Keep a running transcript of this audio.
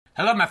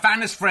Hello, my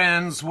finest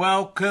friends.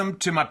 Welcome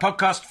to my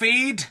podcast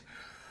feed,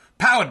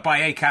 powered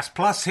by Acast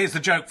Plus. Here's the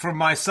joke from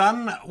my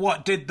son.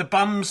 What did the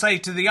bum say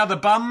to the other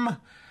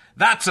bum?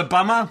 That's a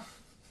bummer.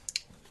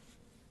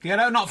 You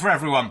know, not for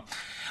everyone.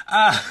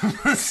 Look,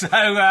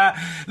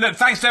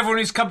 thanks to everyone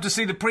who's come to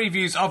see the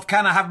previews of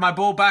Can I Have My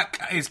Ball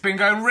Back? It's been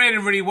going really,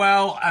 really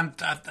well, and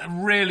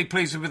I'm really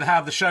pleased with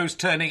how the show's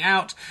turning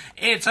out.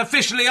 It's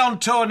officially on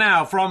tour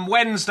now. From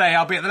Wednesday,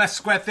 I'll be at the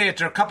Leicester Square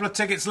Theatre. A couple of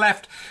tickets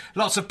left.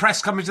 Lots of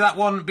press coming to that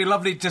one. It'd be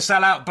lovely to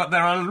sell out, but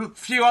there are a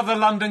few other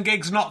London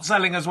gigs not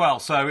selling as well.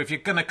 So if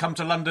you're going to come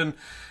to London,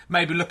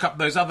 maybe look up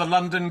those other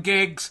London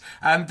gigs.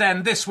 And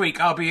then this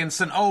week, I'll be in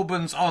St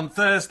Albans on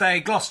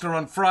Thursday, Gloucester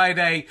on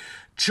Friday,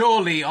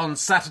 Chorley on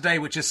Saturday,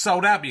 which is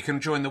sold out, but you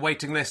can join the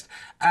waiting list,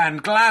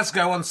 and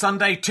Glasgow on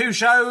Sunday. 2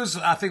 shows.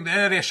 I think the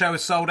earlier show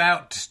is sold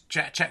out.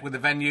 Check with the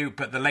venue,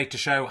 but the later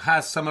show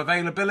has some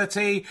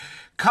availability.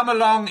 Come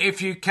along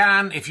if you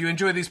can. If you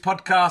enjoy these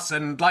podcasts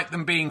and like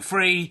them being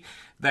free,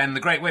 then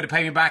the great way to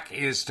pay me back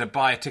is to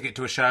buy a ticket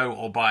to a show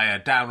or buy a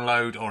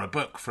download or a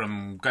book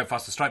from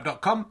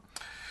gofasterstripe.com.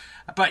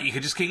 But you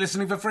can just keep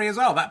listening for free as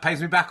well. That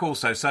pays me back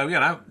also. So, you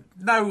know,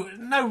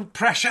 no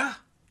pressure.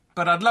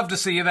 But I'd love to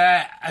see you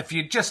there. If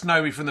you just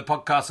know me from the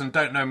podcast and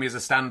don't know me as a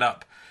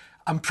stand-up,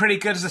 I'm pretty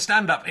good as a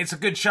stand-up. It's a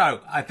good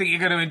show. I think you're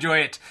going to enjoy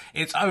it.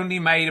 It's only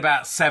made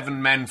about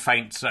 7 men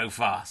faint so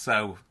far.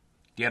 So,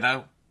 you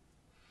know,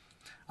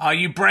 are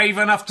you brave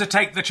enough to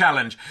take the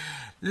challenge?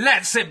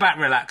 Let's sit back,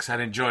 relax,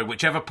 and enjoy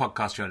whichever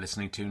podcast you're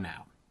listening to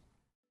now.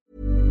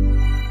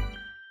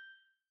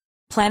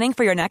 Planning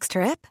for your next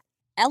trip?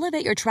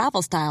 Elevate your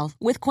travel style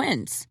with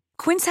Quince.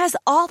 Quince has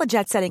all the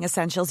jet-setting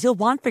essentials you'll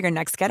want for your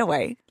next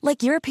getaway,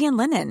 like European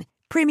linen,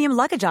 premium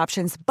luggage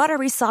options,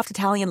 buttery soft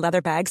Italian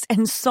leather bags,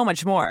 and so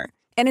much more.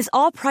 And is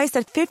all priced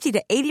at 50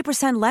 to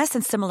 80% less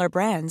than similar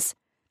brands.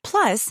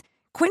 Plus,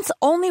 Quince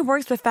only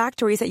works with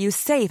factories that use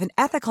safe and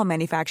ethical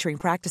manufacturing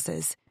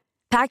practices.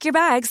 Pack your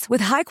bags with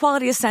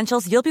high-quality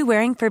essentials you'll be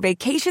wearing for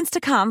vacations to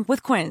come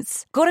with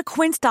Quince. Go to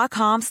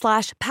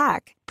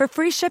quince.com/pack for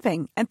free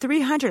shipping and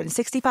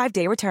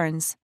 365-day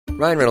returns.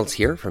 Ryan Reynolds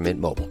here from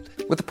Mint Mobile.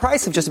 With the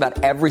price of just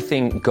about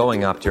everything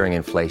going up during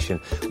inflation,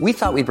 we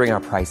thought we'd bring our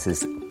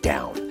prices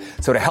down.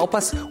 So to help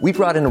us, we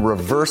brought in a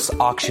reverse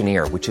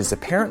auctioneer, which is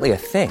apparently a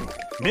thing.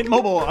 Mint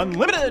Mobile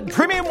Unlimited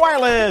Premium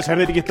Wireless. How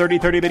to get 30,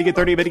 30, bit to get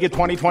 30, bit to get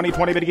 20, 20,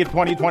 20, bit to get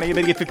 20, 20,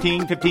 bit to get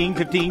 15, 15,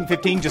 15,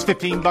 15, just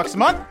 $15 a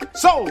month?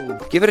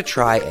 Sold! Give it a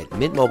try at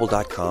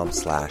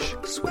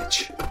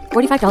mintmobile.com/switch.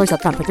 $45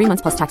 up front for 3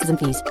 months plus taxes and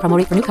fees. Promo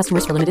rate for new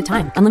customers for limited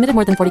time. Unlimited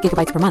more than 40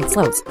 gigabytes per month.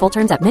 Slows full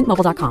terms at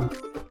mintmobile.com.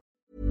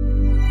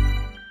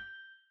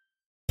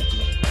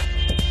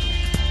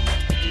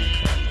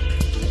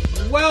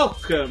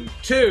 Welcome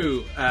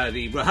to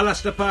the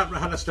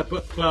RHLSTP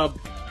Book Club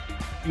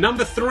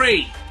number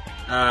 3.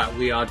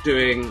 We are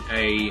doing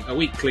a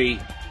weekly,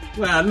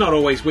 well, not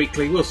always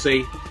weekly, we'll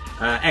see,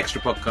 extra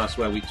podcast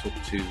where we talk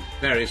to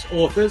various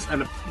authors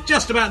and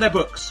just about their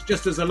books,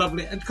 just as a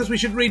lovely, and because we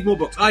should read more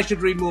books. I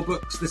should read more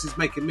books. This is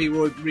making me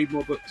read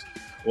more books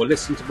or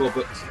listen to more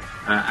books,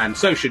 and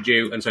so should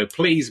you. And so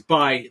please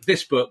buy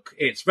this book.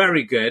 It's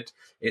very good.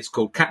 It's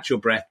called Catch Your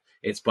Breath.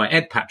 It's by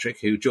Ed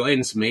Patrick, who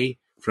joins me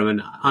from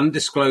an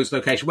undisclosed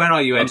location. Where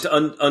are you, Ed?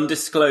 I'm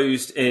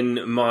undisclosed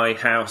in my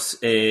house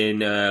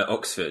in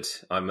Oxford.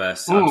 I'm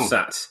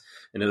sat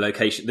in a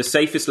location, the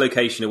safest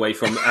location away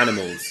from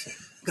animals,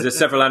 because there's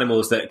several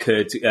animals that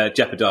could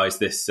jeopardise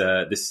this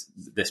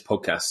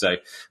podcast. So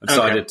I've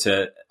decided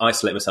to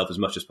isolate myself as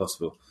much as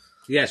possible.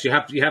 Yes, you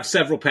have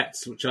several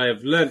pets, which I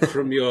have learnt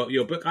from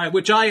your book,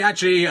 which I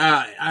actually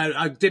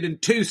I did in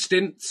 2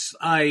 stints.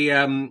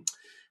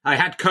 I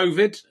had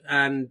COVID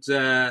and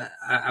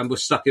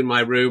was stuck in my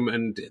room,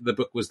 and the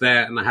book was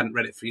there, and I hadn't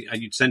read it for you.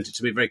 You'd sent it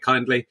to me very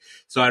kindly.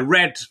 So I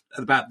read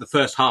about the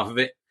first half of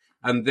it,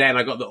 and then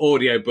I got the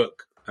audio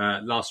book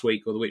last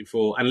week or the week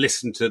before and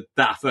listened to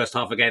that first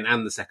half again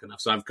and the second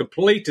half. So I've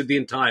completed the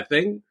entire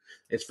thing.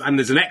 And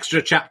there's an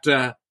extra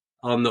chapter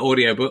on the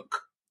audio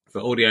book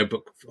for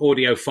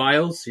audio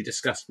files. He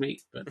discussed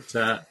me, but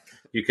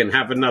you can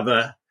have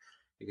another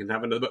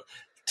book.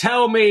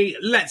 Tell me,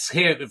 let's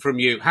hear it from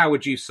you. How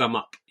would you sum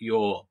up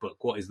your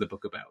book? What is the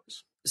book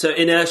about? So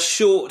in a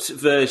short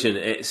version,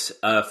 it's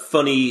a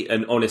funny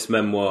and honest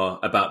memoir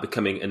about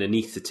becoming an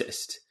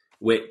anaesthetist,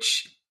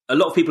 which a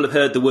lot of people have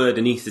heard the word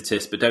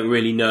anaesthetist, but don't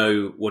really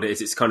know what it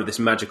is. It's kind of this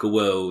magical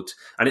world.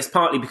 And it's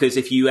partly because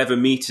if you ever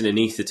meet an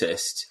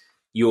anaesthetist,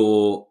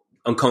 you're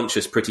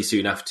unconscious pretty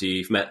soon after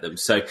you've met them.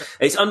 So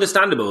it's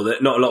understandable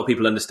that not a lot of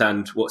people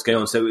understand what's going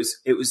on. So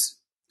it was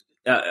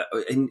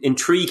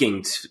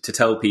intriguing to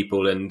tell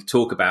people and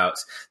talk about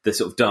the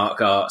sort of dark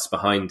arts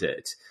behind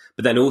it.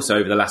 But then also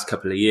over the last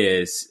couple of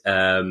years,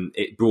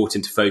 it brought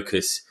into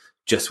focus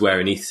just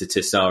where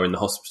anaesthetists are in the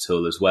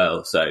hospital as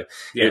well. So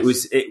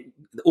yes. It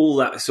all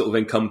that sort of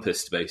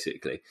encompassed,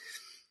 basically.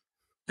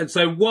 And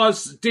so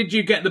did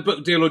you get the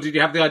book deal, or did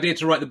you have the idea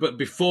to write the book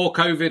before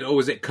COVID, or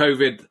was it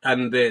COVID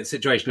and the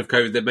situation of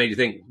COVID that made you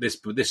think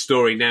this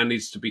story now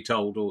needs to be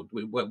told, or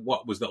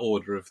what was the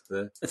order of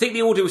the... I think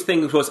the order of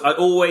things was I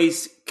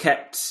always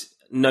kept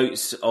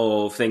notes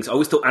of things. I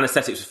always thought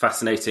anaesthetics was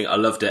fascinating. I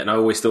loved it. And I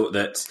always thought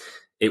that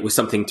it was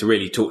something to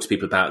really talk to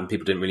people about and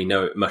people didn't really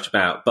know much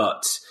about.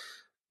 But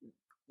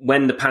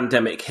when the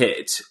pandemic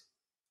hit,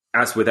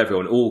 as with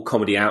everyone, all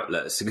comedy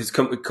outlets, because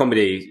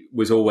comedy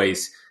was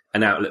always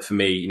an outlet for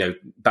me, you know,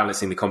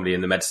 balancing the comedy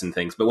and the medicine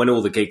things. But when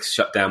all the gigs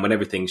shut down, when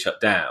everything shut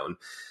down,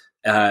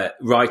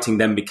 writing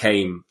then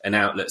became an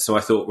outlet. So I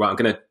thought, right, I'm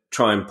going to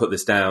try and put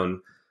this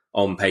down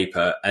on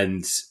paper,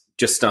 and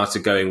just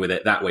started going with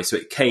it that way. So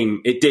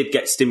it did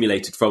get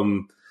stimulated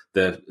from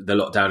the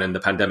lockdown and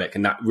the pandemic,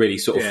 and that really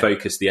sort of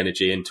focused the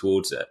energy in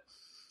towards it.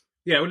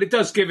 Yeah, well, it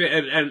does give it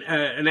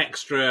an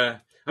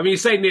extra... I mean, you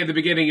say near the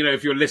beginning, you know,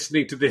 if you're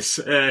listening to this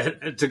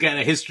to get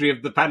a history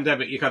of the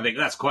pandemic, you kind of think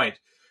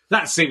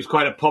that seems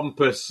quite a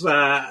pompous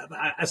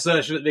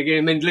assertion at the beginning,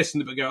 and then listen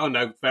to it and go, oh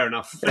no, fair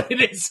enough.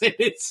 It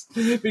is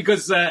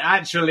because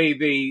actually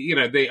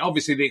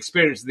obviously the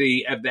experience of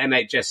the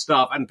NHS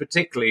staff, and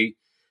particularly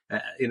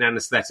in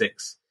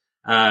anaesthetics,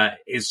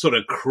 is sort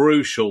of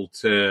crucial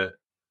to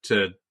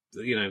the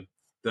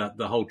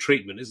whole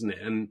treatment, isn't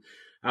it? And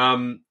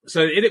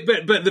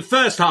but the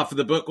first half of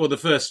the book, or the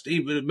first,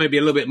 even maybe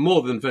a little bit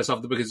more than the first half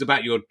of the book, is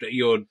about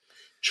your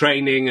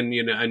training and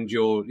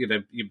your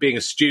being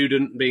a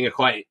student, being a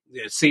quite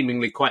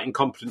seemingly quite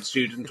incompetent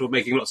student, or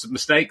making lots of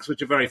mistakes,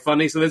 which are very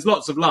funny. So there's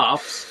lots of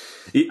laughs,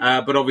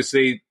 but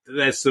obviously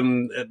there's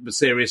some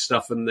serious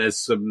stuff, and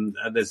there's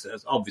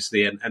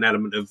obviously an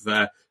element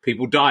of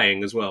people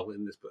dying as well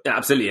in this book. Yeah,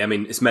 absolutely. I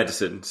mean, it's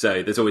medicine,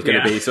 so there's always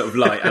going to be sort of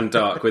light and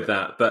dark with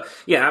that. But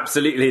yeah,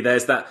 absolutely.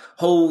 There's that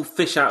whole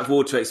fish out of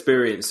water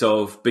experience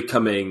of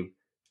becoming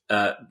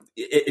a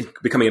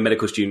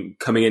medical student,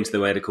 coming into the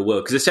medical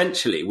world, because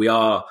essentially we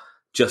are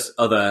just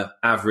other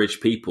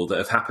average people that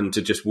have happened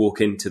to just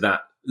walk into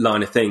that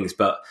line of things.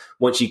 But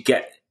once you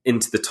get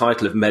into the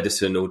title of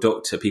medicine or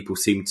doctor, people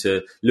seem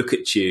to look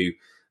at you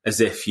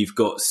as if you've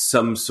got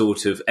some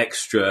sort of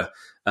extra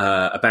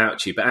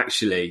about you. But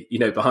actually,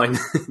 behind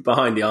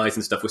the eyes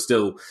and stuff, we're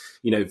still,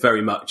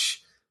 very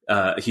much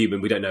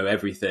human. We don't know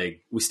everything.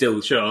 We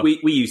still we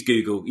use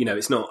Google.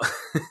 It's not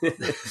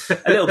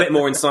a little bit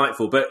more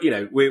insightful, but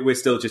we're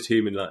still just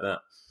human like that.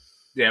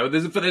 Yeah, well,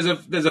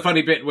 there's a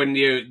funny bit when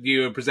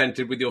you were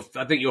presented with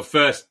your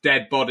first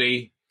dead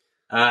body,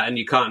 and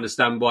you can't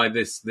understand why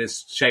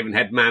this shaven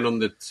head man on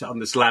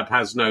the slab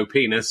has no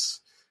penis,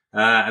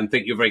 and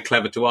think you're very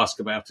clever to ask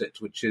about it,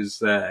 which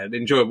is an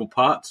enjoyable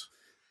part.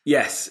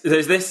 Yes,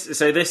 there's this.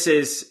 So this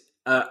is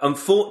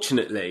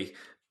unfortunately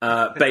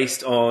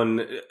based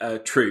on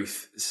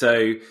truth.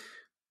 So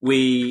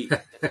we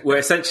were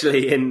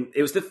essentially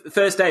it was the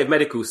first day of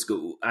medical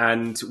school,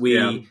 and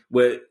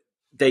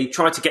they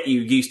try to get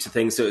you used to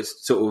things. So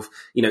it's sort of,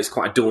 it's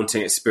quite a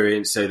daunting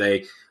experience. So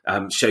they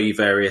show you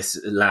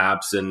various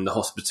labs and the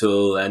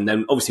hospital. And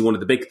then obviously one of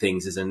the big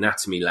things is an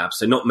anatomy lab.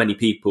 So not many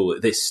people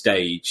at this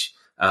stage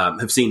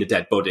have seen a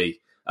dead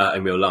body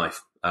in real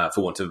life,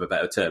 for want of a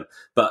better term.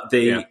 But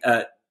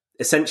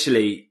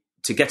essentially,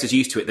 to get us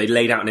used to it, they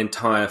laid out an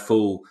entire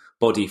full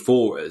body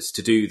for us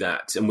to do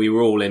that. And we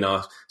were all in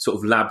our sort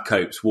of lab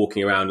coats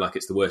walking around like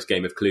it's the worst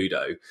game of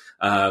Cluedo,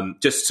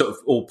 just sort of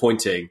all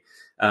pointing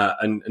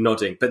and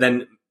nodding. But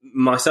then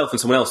myself and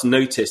someone else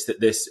noticed that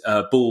this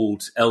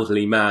bald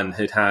elderly man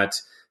had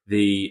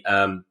the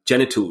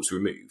genitals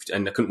removed,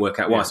 and I couldn't work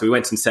out why. Yeah. So we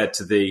went and said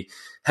to the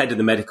head of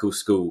the medical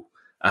school,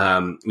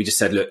 we just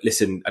said, look,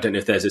 listen, I don't know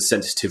if there's a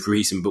sensitive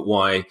reason, but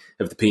why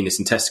have the penis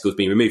and testicles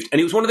been removed? And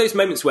it was one of those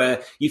moments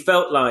where you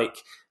felt like,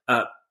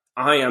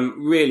 I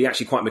am really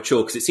actually quite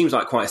mature, because it seems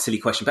like quite a silly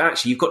question, but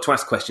actually you've got to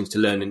ask questions to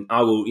learn, and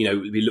I will,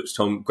 be looked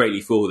on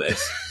greatly for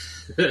this.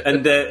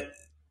 And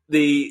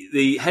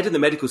the head of the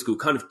medical school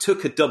kind of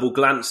took a double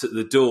glance at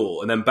the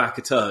door and then back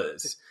at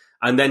us,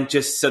 and then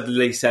just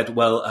suddenly said,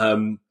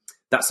 well,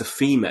 that's a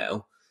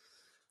female.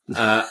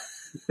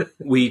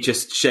 We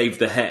just shaved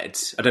the head.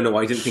 I don't know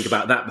why I didn't think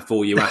about that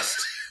before you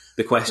asked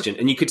the question.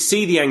 And you could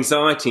see the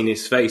anxiety in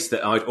his face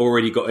that I'd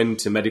already got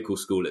into medical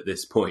school at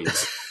this point.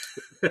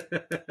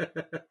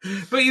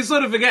 But you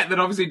sort of forget that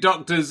obviously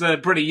doctors are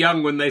pretty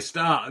young when they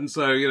start, and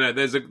so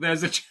there's a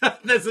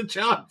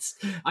chance.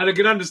 And I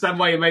can understand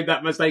why you made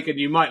that mistake, and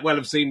you might well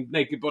have seen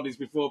naked bodies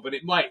before, but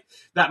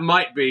that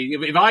might be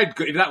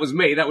if that was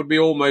me, that would be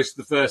almost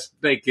the first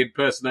naked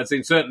person I'd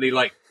seen, certainly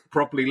like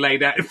properly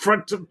laid out in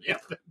front of me.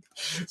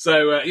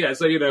 So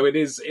it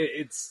is.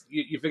 It's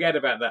you forget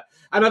about that,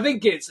 and I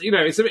think it's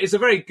a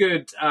very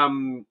good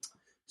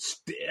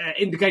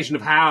indication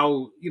of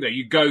how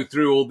you go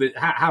through all the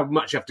how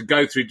much you have to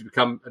go through to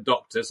become a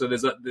doctor. So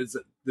there's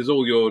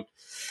all your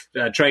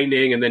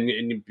training, and then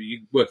you're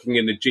working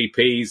in the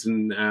GPs,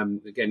 and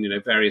again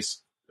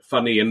various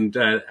funny and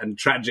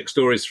tragic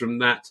stories from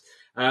that.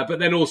 But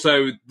then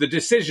also the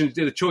decisions,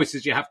 the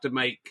choices you have to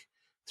make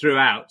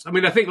throughout. I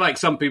mean, I think like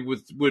some people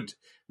would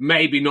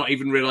maybe not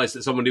even realise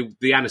that someone who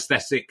the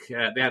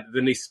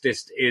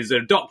anaesthetist is a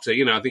doctor.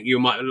 I think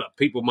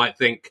people might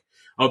think,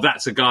 oh,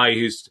 that's a guy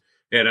who's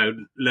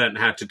learned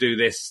how to do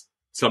this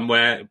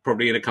somewhere,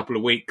 probably in a couple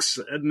of weeks,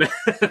 and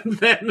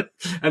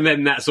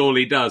then that's all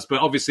he does. But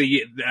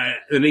obviously,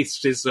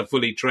 anaesthetists are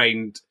fully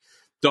trained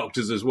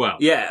doctors as well.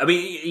 Yeah, I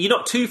mean, you're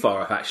not too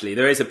far off, actually.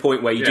 There is a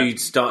point where you do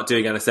start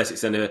doing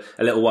anaesthetics, and a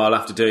little while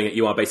after doing it,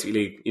 you are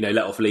basically, let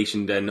off leash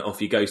and then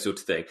off you go sort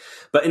of thing.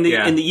 But in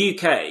the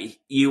UK,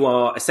 you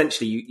are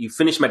essentially, you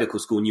finish medical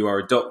school and you are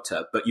a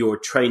doctor, but you're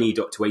a trainee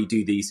doctor where you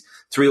do these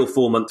 3 or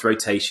 4 month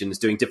rotations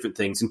doing different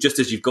things. And just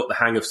as you've got the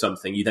hang of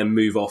something, you then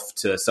move off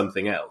to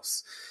something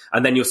else.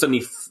 And then you're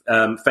suddenly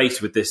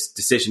faced with this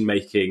decision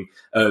making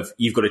of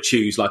you've got to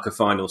choose like a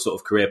final sort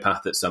of career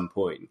path at some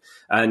point.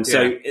 And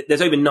so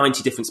there's over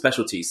 90 different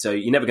specialties, so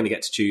you're never going to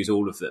get to choose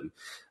all of them.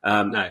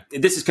 No.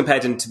 This is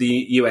compared into the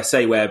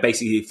USA, where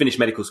basically you finish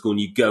medical school and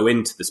you go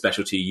into the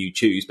specialty you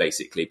choose,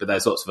 basically. But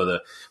there's lots of other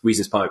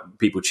reasons why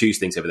people choose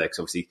things over there, because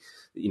obviously,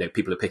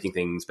 people are picking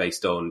things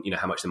based on,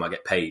 how much they might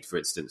get paid, for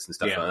instance, and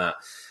stuff like that.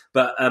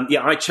 But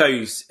I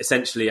chose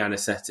essentially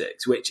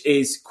anaesthetics, which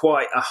is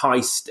quite a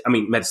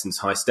medicine's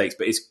high stakes,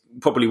 but it's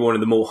probably one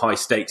of the more high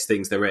stakes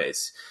things there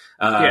is.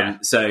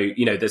 So,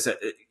 there's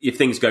if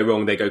things go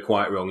wrong, they go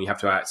quite wrong. You have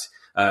to act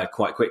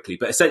quite quickly.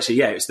 But essentially,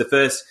 it's the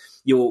first,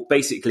 you'll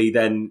basically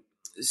then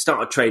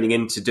start training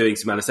into doing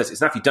some anaesthetics.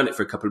 And after you've done it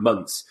for a couple of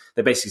months,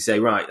 they basically say,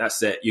 right,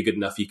 that's it, you're good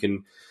enough, you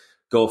can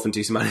go off and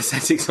do some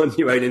anaesthetics on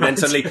your own. And then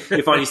suddenly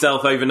you find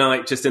yourself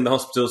overnight just in the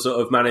hospital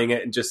sort of manning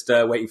it and just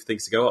waiting for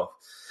things to go off.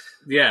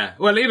 Yeah,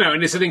 well,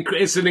 and it's an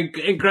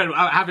incredible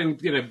having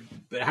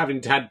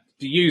had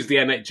to use the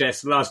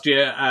NHS last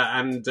year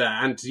and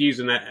to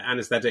use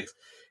anaesthetics.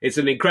 It's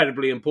an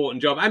incredibly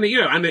important job, and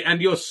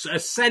and you're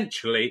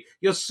essentially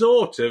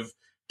sort of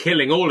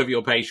killing all of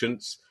your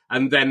patients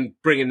and then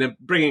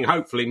bringing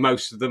hopefully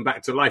most of them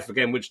back to life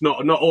again, which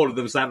not all of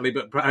them, sadly,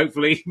 but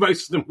hopefully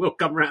most of them will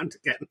come round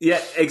again.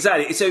 Yeah,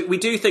 exactly. So we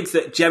do things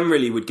that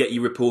generally would get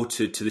you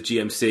reported to the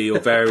GMC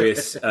or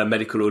various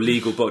medical or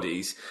legal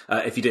bodies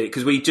if you did it,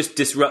 because we just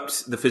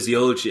disrupt the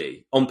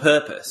physiology on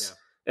purpose.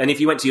 Yeah. And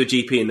if you went to your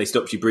GP and they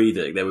stopped you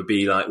breathing, they would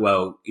be like,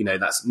 well,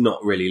 that's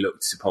not really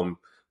looked upon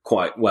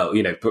quite well,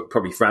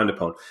 probably frowned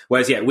upon.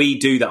 Whereas, we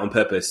do that on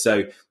purpose.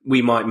 So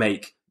we might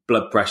make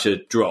blood pressure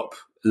drop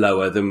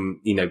lower than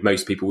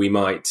most people. We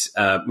might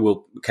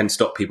can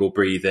stop people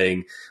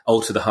breathing,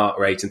 alter the heart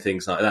rate and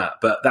things like that.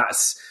 But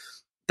that's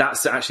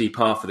actually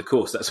par for the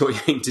course. That's what you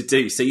aim to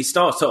do. So you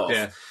start off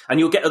and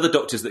you'll get other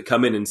doctors that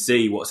come in and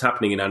see what's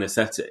happening in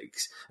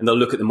anaesthetics, and they'll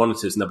look at the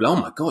monitors and they'll be like,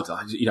 oh my God,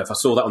 if I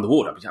saw that on the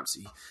ward, I'd be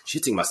absolutely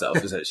shitting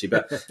myself, essentially.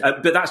 But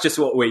that's just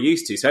what we're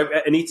used to. So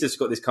Anita's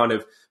got this kind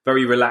of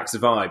very relaxed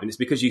vibe, and it's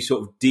because you're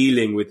sort of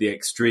dealing with the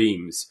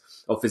extremes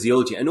of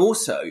physiology. And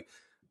also,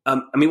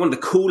 one of the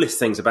coolest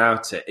things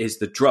about it is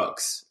the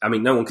drugs.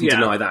 No one can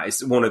deny that.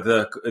 It's one of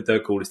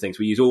the coolest things.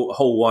 We use a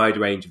whole wide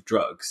range of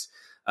drugs,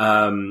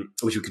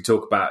 which we could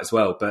talk about as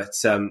well. But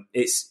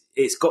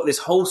it's got this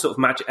whole sort of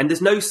magic, and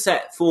there's no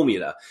set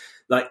formula.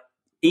 Like,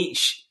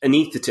 each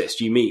anaesthetist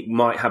you meet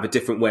might have a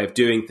different way of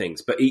doing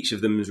things, but each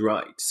of them is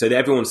right. So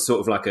everyone's sort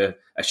of like a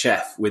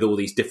chef with all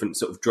these different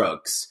sort of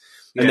drugs,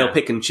 and they'll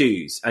pick and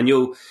choose. And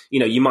you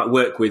might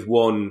work with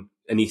one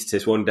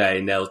anaesthetist one day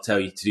and they'll tell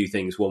you to do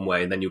things one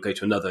way, and then you'll go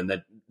to another and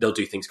then they'll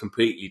do things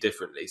completely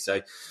differently.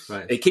 So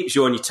it keeps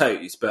you on your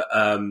toes. But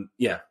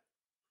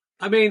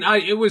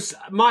it was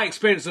my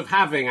experience of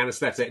having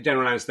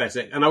general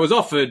anaesthetic, and I was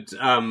offered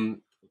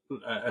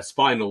a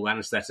spinal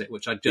anaesthetic,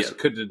 which I just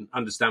couldn't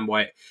understand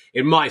why,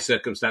 in my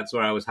circumstance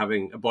where I was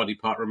having a body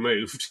part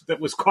removed that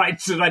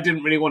I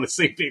didn't really want to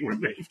see being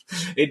removed.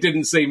 It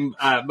didn't seem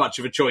much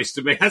of a choice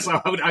to me,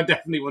 so I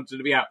definitely wanted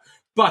to be out.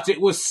 But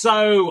it was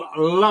so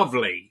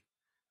lovely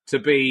to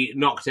be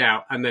knocked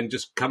out and then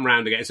just come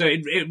round again. So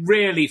it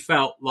really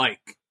felt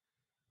like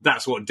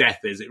that's what death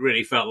is. It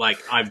really felt like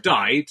I've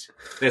died.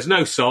 There's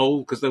no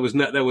soul, because there was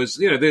nothing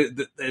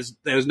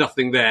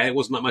there. It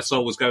wasn't like my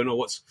soul was going, oh,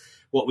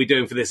 what are we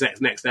doing for this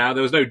next hour?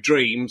 There was no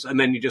dreams, and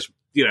then you just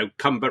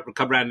come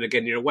round and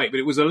again you're awake. But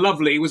it was I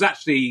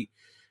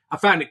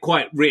found it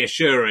quite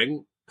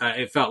reassuring.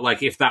 It felt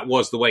like if that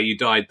was the way you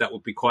died, that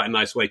would be quite a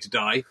nice way to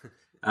die.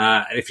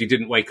 If you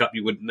didn't wake up,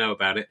 you wouldn't know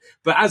about it.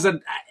 But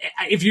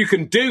if you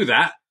can do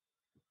that,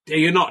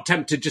 you're not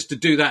tempted just to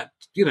do that.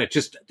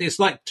 It's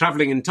like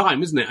travelling in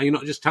time, isn't it? Are you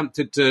not just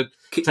tempted to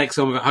take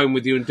some of it home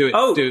with you and do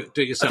it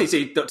yourself? I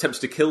think you're not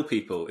tempted to kill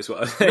people, is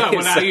what I think.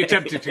 No, are you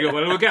tempted to kill?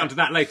 Well, we'll get onto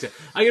that later.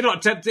 Are you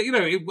not tempted?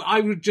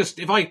 I would just,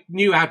 if I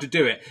knew how to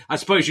do it, I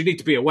suppose you need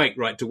to be awake,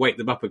 right, to wake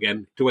them up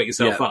again, to wake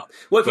yourself up.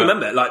 Well, if you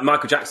remember, like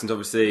Michael Jackson's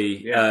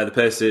obviously the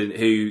person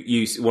who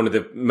used one of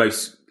the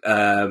most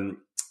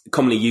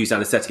commonly used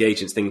anaesthetic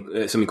agents,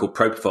 something called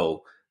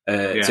propofol,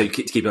 to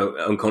keep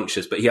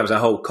unconscious. But he has a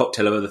whole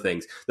cocktail of other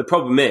things. The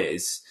problem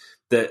is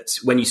that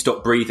when you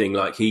stop breathing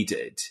like he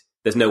did,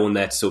 there's no one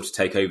there to sort of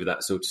take over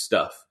that sort of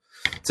stuff.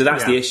 So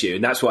that's the issue,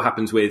 and that's what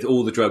happens with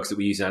all the drugs that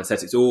we use in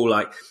anesthetics. It's all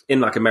like in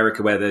like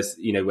America, where there's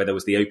where there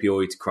was the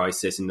opioid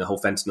crisis and the whole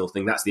fentanyl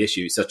thing. That's the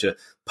issue. It's such a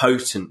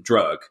potent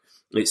drug,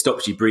 it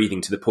stops you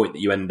breathing to the point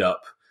that you end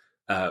up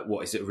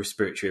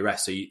respiratory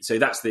arrest. So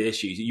that's the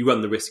issue. You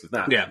run the risk of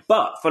that. Yeah.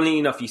 But funnily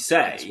enough, you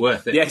say it's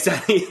worth it. Yeah,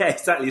 exactly. Yeah,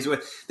 exactly. It's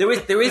worth.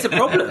 There is a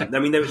problem. I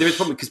mean, there is a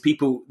problem because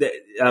people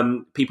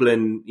in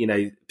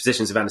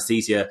positions of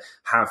anaesthesia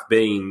have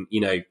been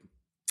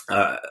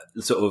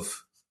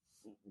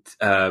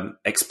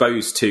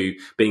exposed to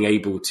being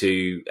able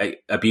to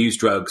abuse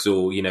drugs,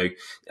 or like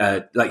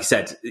you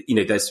said,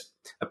 there's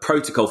a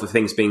protocol for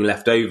things being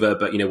left over,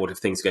 but what if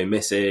things go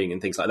missing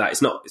and things like that?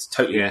 It's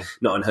totally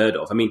not unheard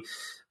of. I mean,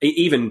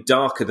 even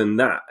darker than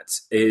that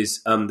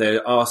is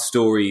there are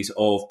stories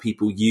of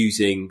people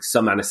using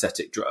some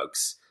anaesthetic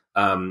drugs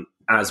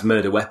as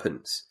murder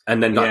weapons,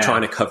 and then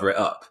trying to cover it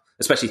up,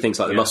 especially things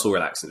like the muscle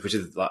relaxants, which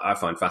is I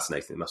find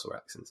fascinating, the muscle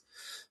relaxants.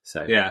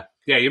 So yeah,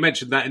 you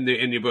mentioned that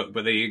in your book,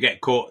 but then you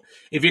get caught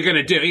if you're going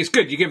to do it. It's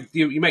good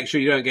you make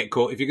sure you don't get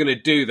caught. If you're going to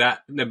do that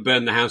and then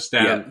burn the house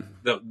down,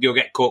 you'll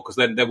get caught, because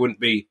then there wouldn't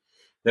be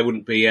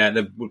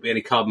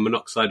any carbon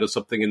monoxide or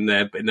something in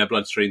their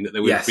bloodstream that they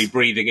wouldn't be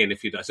breathing in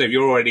if you die. So if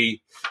you're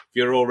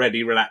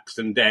already relaxed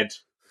and dead,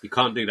 you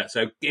can't do that.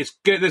 So it's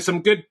good. There's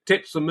some good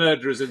tips for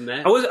murderers in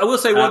there. I will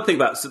say one thing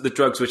about the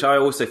drugs, which I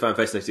also find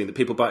fascinating, that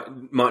people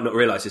might not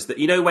realise, is that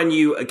when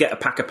you get a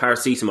pack of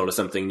paracetamol or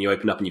something and you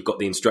open up and you've got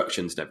the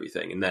instructions and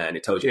everything in there and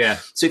it tells you. Yeah.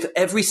 So for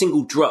every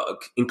single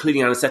drug,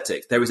 including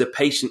anaesthetic, there is a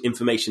patient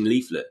information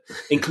leaflet,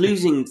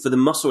 including for the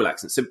muscle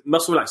relaxants. So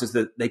muscle relaxants,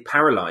 they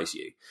paralyse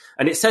you.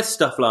 And it says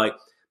stuff like,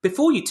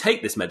 before you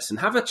take this medicine,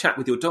 have a chat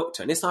with your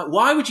doctor. And it's like,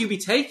 why would you be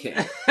taking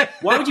it?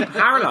 Why would you be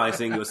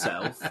paralysing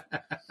yourself?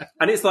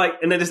 And it's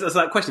like, and then there's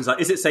like questions like,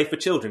 is it safe for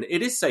children?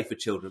 It is safe for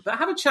children, but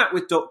have a chat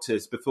with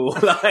doctors before,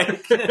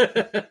 like.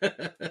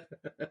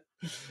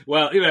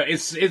 Well,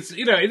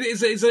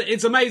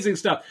 it's amazing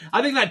stuff.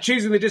 I think that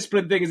choosing the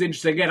discipline thing is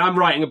interesting. Again, I'm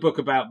writing a book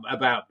about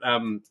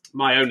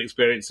my own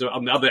experience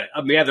on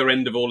the other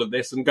end of all of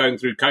this, and going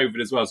through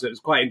COVID as well. So it was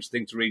quite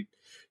interesting to read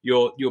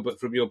your book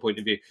from your point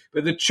of view.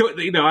 But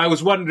I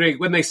was wondering,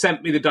 when they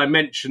sent me the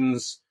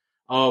dimensions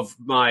of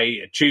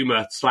my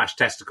tumour /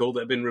 testicle that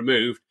had been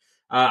removed,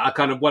 I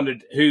kind of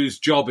wondered whose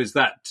job is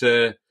that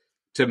to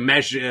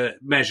measure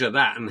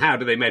that, and how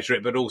do they measure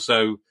it? But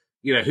also,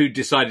 who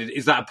decided,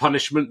 is that a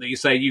punishment that you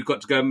say you've got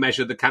to go and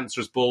measure the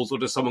cancerous balls, or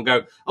does someone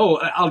go,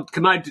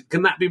 can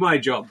that be my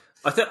job?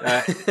 I thought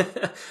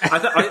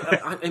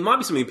it might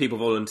be something people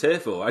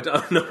volunteer for. I'm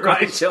not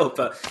quite sure,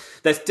 but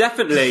there's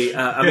definitely.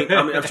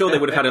 I'm sure they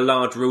would have had a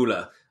large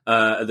ruler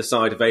at the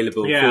side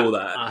available for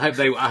that. I hope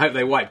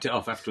they wiped it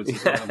off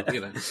afterwards. Yeah.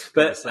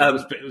 But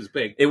it was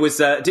big. It was.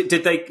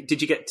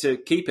 Did you get to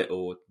keep it,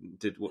 or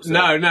did what's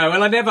No.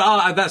 Well, I never.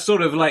 That's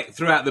sort of like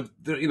throughout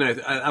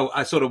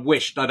I sort of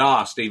wished I'd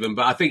asked even,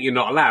 but I think you're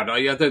not allowed.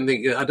 I don't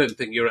think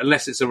you're,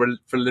 unless it's for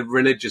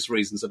religious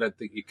reasons. I don't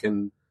think you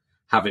can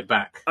have it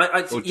back.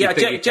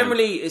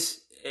 Generally,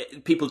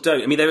 people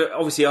don't. I mean, there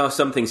obviously are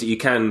some things that you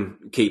can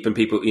keep, and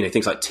people,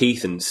 things like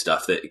teeth and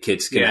stuff that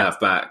kids can have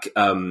back.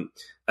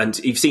 And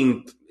you've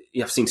seen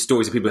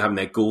stories of people having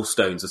their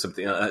gallstones or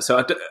something like that.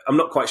 So I'm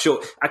not quite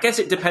sure. I guess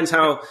it depends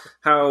how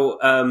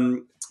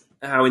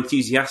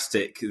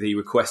enthusiastic the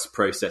request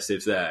process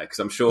is there, because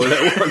I'm sure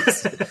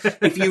that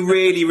if you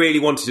really, really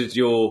wanted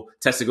your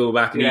testicle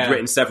back and you'd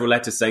written several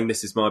letters saying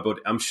this is my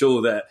body, I'm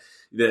sure that.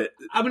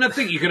 I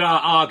think you could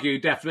argue,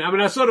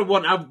 definitely. I sort of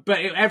but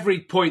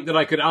every point that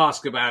I could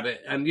ask about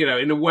it, and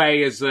in a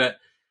way, as a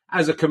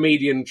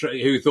comedian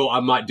who thought I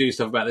might do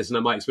stuff about this and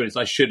I might experience,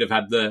 I should have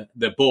had the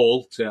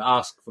ball to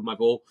ask for my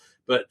ball.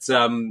 But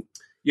when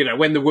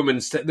the woman,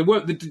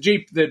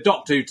 the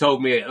doctor who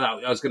told me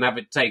I was going to have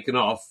it taken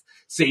off,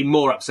 seemed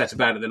more upset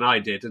about it than I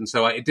did, and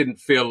so it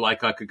didn't feel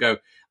like I could go,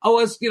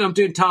 I'm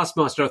doing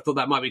Taskmaster. I thought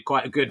that might be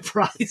quite a good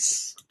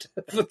price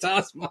for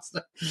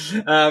Taskmaster.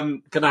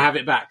 Can I have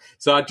it back?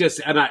 So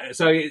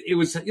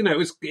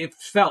it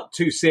felt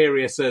too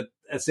serious a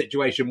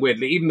situation,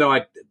 weirdly, even though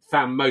I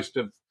found most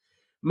of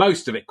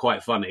it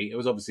quite funny. It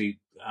was obviously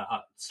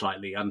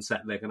slightly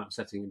unsettling and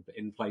upsetting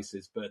in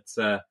places, but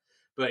I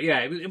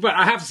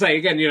have to say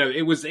again,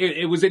 it was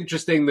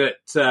interesting that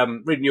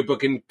reading your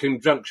book in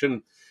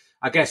conjunction.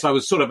 I guess I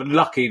was sort of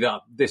lucky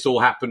that this all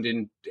happened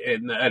in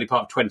the early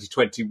part of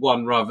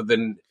 2021 rather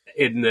than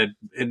in the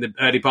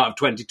early part of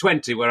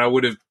 2020, where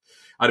I'd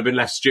have been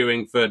left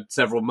stewing for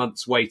several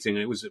months waiting.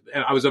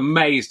 I was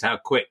amazed how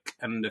quick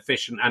and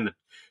efficient and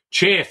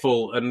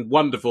cheerful and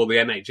wonderful the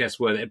NHS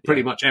were.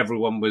 Pretty much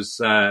everyone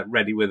was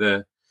ready with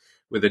a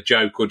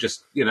joke, or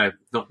just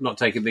not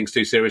taking things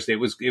too seriously.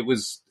 It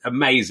was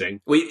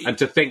amazing, and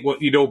to think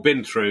what you'd all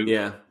been through.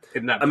 Yeah.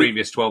 In that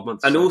previous 12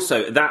 months. And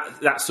also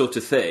that sort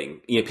of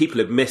thing, people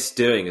have missed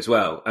doing as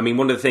well. I mean,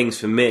 one of the things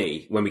for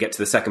me, when we get to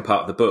the second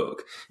part of the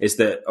book, is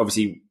that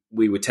obviously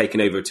we were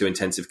taken over to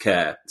intensive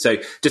care. So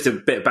just a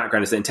bit of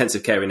background is that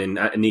intensive care and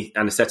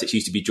anaesthetics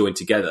used to be joined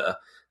together.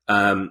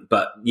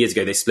 But years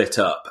ago they split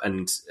up,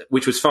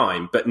 which was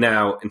fine. But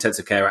now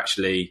intensive care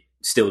actually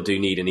still do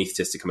need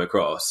anaesthetists to come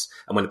across.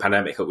 And when the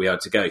pandemic hit, we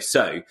had to go.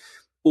 So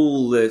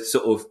all the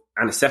sort of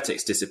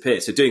anaesthetics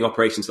disappeared. So doing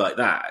operations like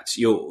that,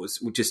 yours,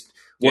 just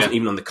wasn't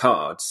even on the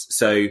cards.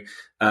 So,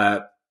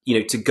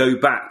 to go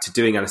back to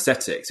doing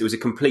anaesthetics, it was a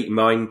complete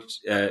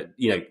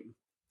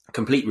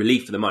complete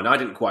relief for the mind. I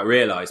didn't quite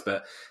realise,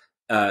 but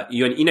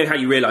you know how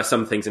you realise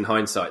some things in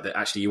hindsight that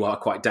actually you are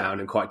quite down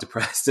and quite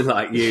depressed and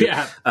like you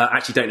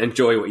actually don't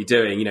enjoy what you're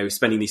doing,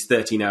 spending these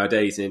 13-hour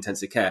days in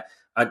intensive care.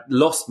 I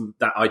lost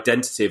that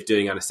identity of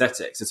doing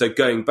anaesthetics. And so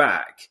going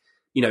back,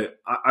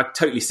 I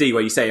totally see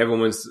where you say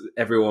everyone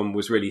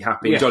was really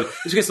happy and jolly.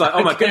 It's just like,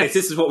 oh my goodness,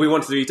 this is what we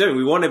wanted to be doing.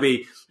 We want to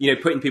be,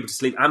 putting people to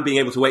sleep and being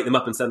able to wake them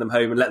up and send them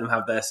home and let them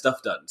have their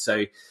stuff done.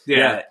 So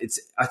I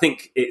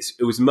think it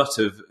was much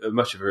of a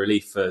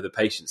relief for the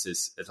patients,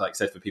 as like I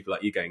said, for people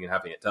like you going and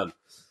having it done.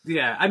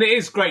 Yeah, and it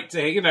is great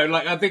to hear.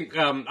 I think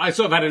I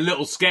sort of had a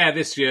little scare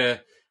this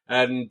year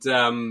and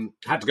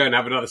had to go and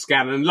have another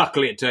scan, and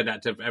luckily it turned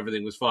out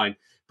everything was fine.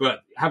 But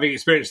having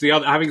experienced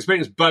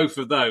both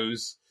of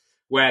those,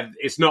 where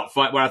it's not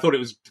fine, where I thought it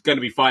was going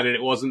to be fine and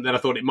it wasn't, then I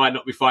thought it might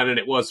not be fine and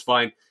it was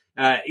fine.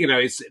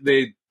 It's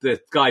the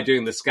guy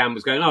doing the scan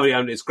was going, oh yeah,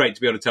 and it's great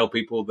to be able to tell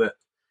people that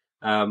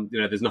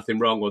there's nothing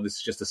wrong, or this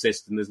is just a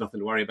cyst and there's nothing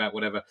to worry about,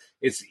 whatever.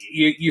 It's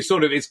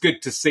it's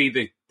good to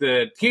see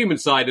the human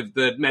side of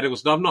the medical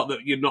stuff. Not that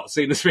you're not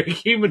seen as being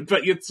human,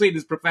 but you're seen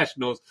as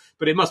professionals.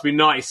 But it must be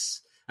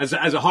nice, as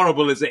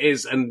horrible as it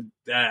is, and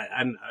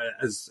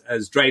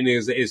as draining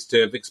as it is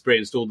to have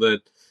experienced all the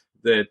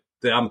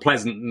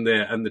unpleasant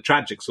and the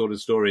tragic sort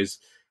of stories.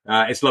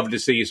 It's lovely to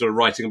see you sort of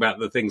writing about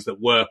the things that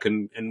work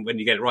and when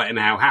you get it right, and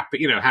how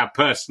happy, how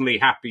personally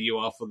happy you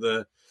are for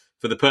the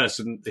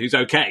person who's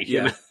okay.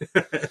 Yeah.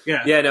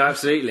 No,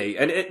 absolutely.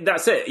 And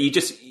that's it.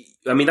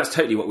 That's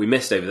totally what we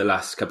missed over the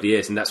last couple of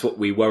years. And that's what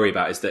we worry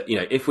about, is that,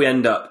 if we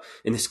end up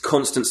in this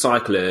constant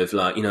cycle of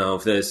like,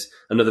 if there's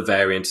another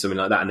variant or something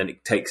like that, and then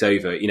it takes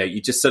over,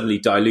 you just suddenly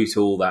dilute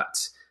all that,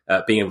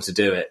 being able to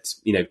do it,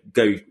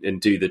 go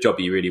and do the job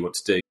you really want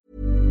to do.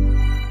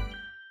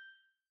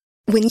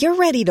 When you're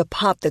ready to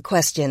pop the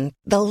question,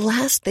 the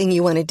last thing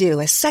you want to do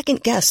is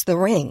second-guess the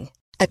ring.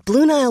 At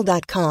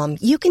BlueNile.com,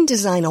 you can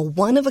design a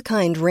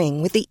one-of-a-kind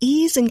ring with the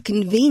ease and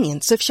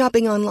convenience of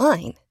shopping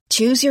online.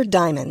 Choose your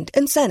diamond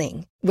and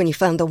setting. When you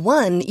find the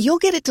one, you'll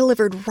get it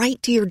delivered right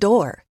to your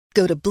door.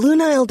 Go to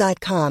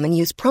BlueNile.com and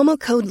use promo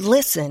code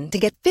LISTEN to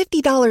get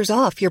 $50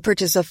 off your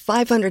purchase of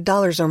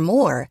 $500 or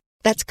more.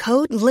 That's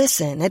code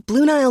LISTEN at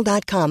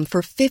BlueNile.com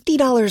for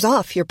 $50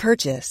 off your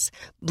purchase.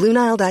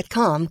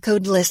 BlueNile.com,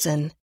 code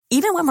LISTEN.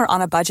 Even when we're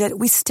on a budget,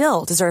 we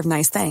still deserve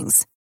nice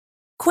things.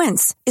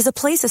 Quince is a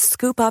place to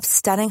scoop up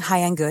stunning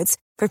high-end goods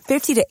for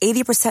 50 to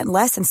 80%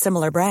 less than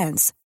similar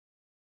brands.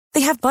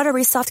 They have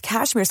buttery soft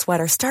cashmere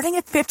sweaters starting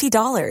at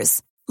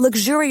 $50,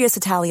 luxurious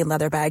Italian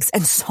leather bags,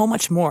 and so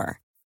much more.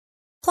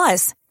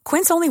 Plus,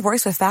 Quince only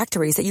works with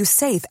factories that use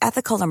safe,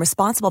 ethical, and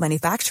responsible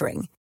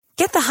manufacturing.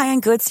 Get the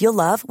high-end goods you'll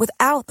love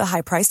without the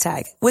high price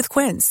tag with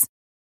Quince.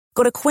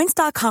 Go to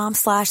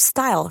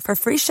quince.com/style for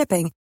free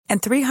shipping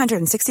and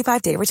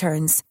 365-day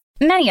returns.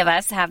 Many of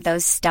us have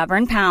those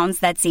stubborn pounds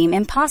that seem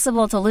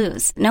impossible to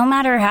lose, no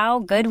matter how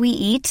good we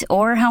eat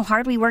or how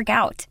hard we work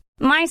out.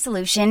 My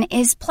solution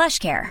is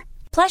PlushCare.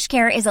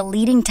 PlushCare is a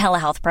leading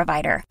telehealth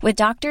provider with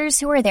doctors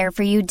who are there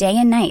for you day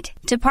and night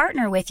to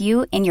partner with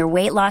you in your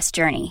weight loss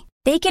journey.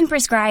 They can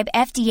prescribe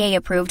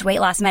FDA-approved weight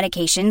loss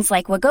medications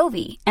like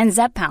Wegovy and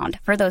Zepbound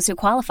for those who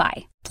qualify.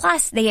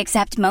 Plus, they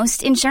accept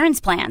most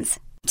insurance plans.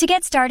 To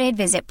get started,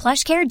 visit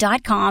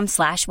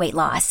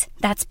plushcare.com/weightloss.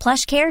 That's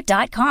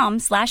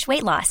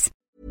plushcare.com/weightloss.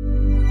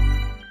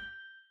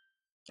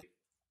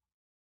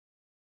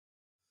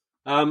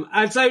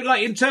 And so,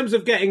 like, in terms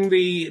of getting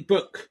the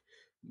book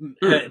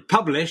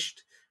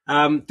published,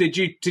 did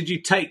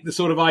you take the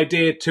sort of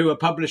idea to a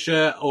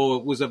publisher,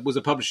 or was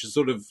a publisher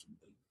sort of,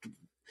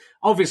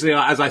 obviously,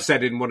 as I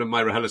said in one of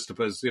my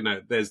RHLSTPs,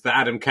 there's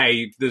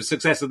the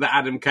success of the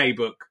Adam Kay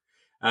book.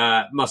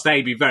 Must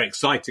be very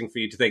exciting for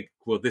you to think,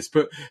 well,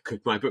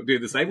 could my book do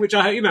the same? Which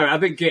I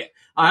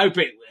hope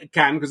it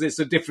can, because it's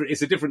a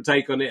different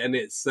take on it, and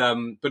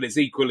but it's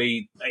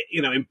equally,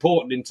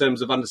 important in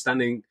terms of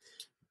understanding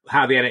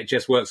how the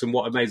NHS works and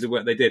what amazing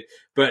work they did.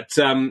 But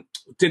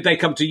did they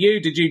come to you?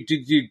 Did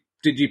you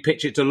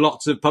pitch it to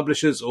lots of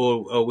publishers,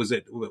 or what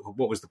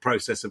was the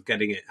process of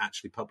getting it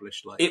actually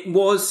published like? It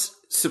was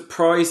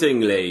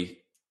surprisingly.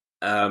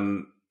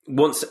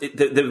 Once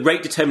the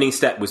rate determining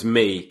step was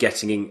me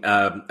getting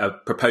a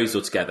proposal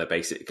together,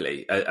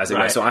 basically, as it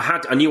were. So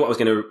I knew what I was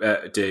going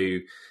to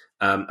do,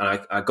 and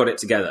I got it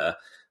together.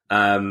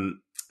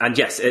 And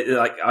yes,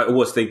 I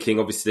was thinking,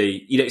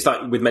 obviously, it's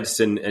like with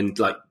medicine and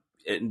like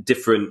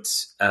different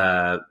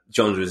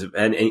genres of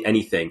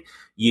anything.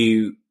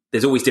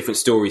 There's always different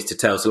stories to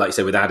tell. So like you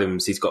said, with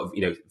Adams, he's got,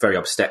 very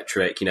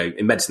obstetric,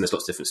 in medicine, there's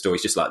lots of different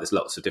stories, just like there's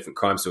lots of different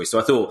crime stories. So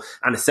I thought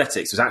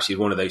anesthetics was actually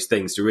one of those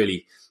things to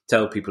really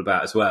tell people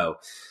about as well.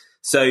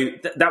 So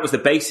that was the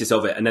basis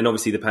of it. And then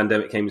obviously the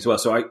pandemic came as well.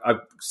 So I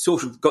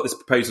sort of got this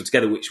proposal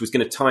together, which was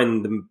going to tie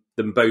them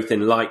both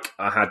in like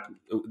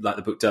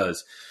the book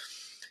does.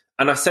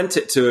 I sent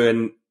it to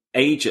an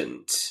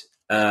agent.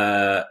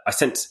 I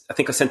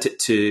think I sent it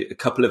to a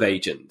couple of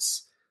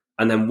agents,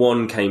 and then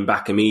one came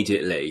back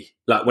immediately.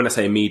 Like, when I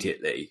say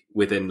immediately,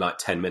 within like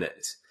 10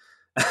 minutes.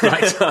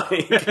 Right.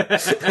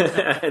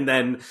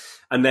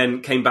 and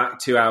then came back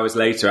 2 hours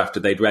later after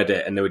they'd read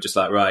it, and they were just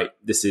like, right,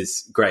 this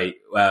is great.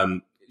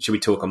 Should we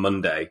talk on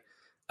Monday?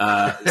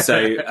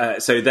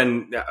 So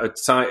then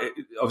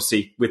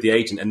obviously with the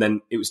agent, and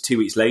then it was 2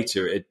 weeks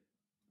later, it had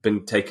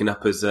been taken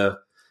up as a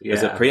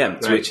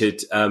preempt, right. Which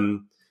had,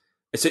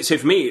 so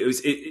for me,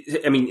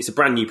 it's a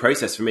brand new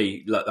process for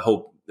me, like the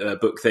whole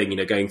book thing,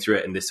 going through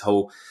it and this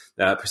whole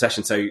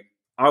procession. So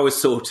I was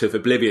sort of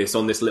oblivious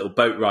on this little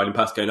boat riding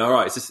past going, all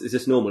right, is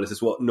this normal? Is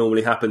this what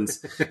normally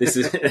happens?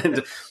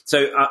 And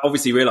so I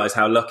obviously realised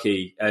how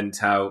lucky and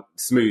how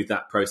smooth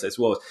that process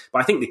was.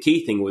 But I think the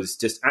key thing was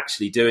just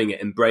actually doing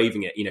it and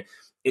braving it.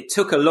 It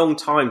took a long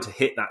time to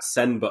hit that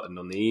send button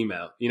on the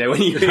email.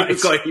 When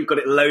you've got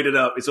it loaded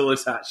up, it's all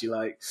attached. You're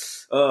like,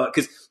 oh,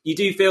 because you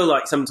do feel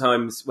like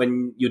sometimes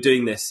when you're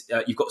doing this,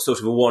 you've got sort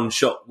of a one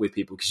shot with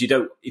people, because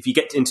if you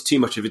get into too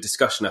much of a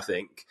discussion, I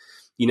think,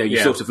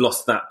 you've sort of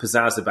lost that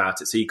pizzazz about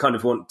it. So you kind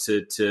of want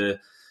to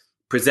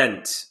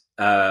present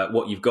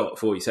what you've got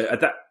for you. So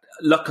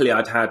luckily,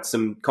 I'd had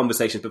some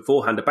conversations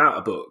beforehand about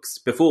a books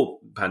before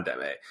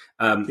pandemic.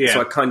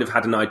 So I kind of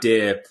had an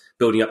idea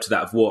building up to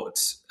that of what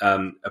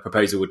a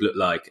proposal would look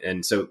like.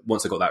 And so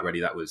once I got that ready,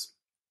 that was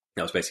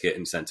basically it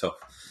and sent off.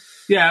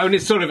 Yeah, and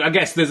it's sort of, I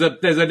guess there's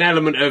an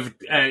element of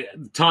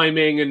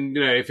timing, and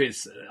if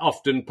it's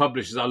often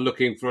publishers are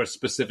looking for a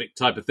specific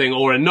type of thing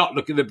or are not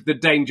looking. The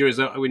danger is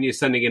when you're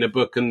sending in a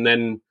book and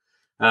then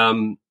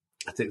I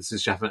think this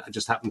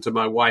just happened to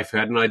my wife, who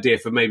had an idea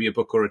for maybe a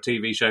book or a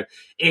TV show.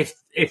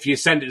 If you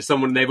send it to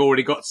someone, they've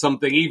already got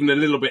something even a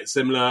little bit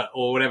similar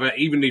or whatever.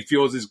 Even if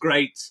yours is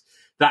great,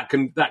 that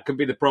can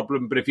be the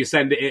problem. But if you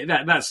send it,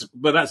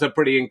 that's a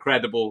pretty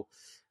incredible.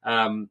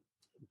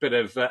 Bit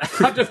of I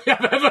don't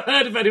think I've ever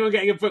heard of anyone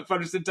getting a book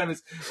published in 10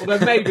 minutes. Although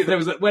maybe there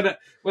was when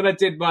I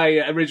did my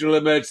original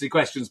emergency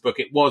questions book,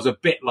 it was a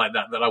bit like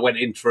that I went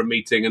in for a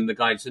meeting and the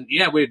guy said,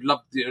 "Yeah, we'd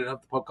love to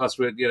have the podcast.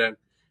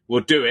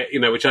 We'll do it."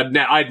 Which I'd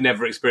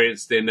never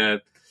experienced in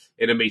a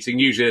meeting.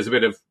 Usually there's a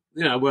bit of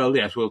well,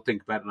 yes, we'll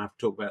think about it and have to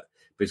talk about it.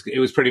 But it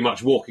was pretty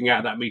much walking out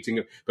of that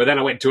meeting. But then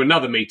I went to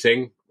another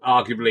meeting,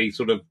 arguably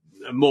sort of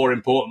a more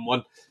important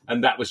one,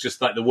 and that was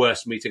just like the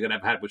worst meeting I'd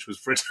ever had, which was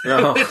for a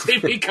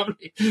TV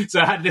company.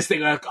 So I had this thing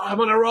like, I'm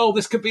on a roll,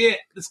 this could be it,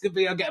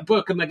 I'll get a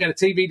book and I get a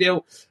TV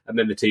deal. And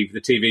then the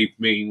TV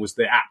meeting was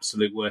the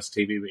absolute worst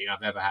TV meeting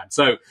I've ever had.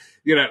 So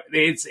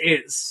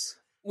it's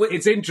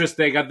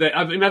interesting.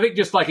 I think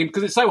just like,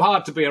 because it's so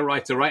hard to be a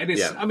writer, right? And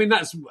it's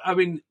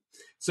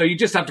so you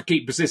just have to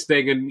keep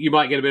persisting, and you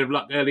might get a bit of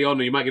luck early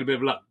on, or you might get a bit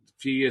of luck a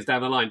few years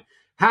down the line.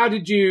 How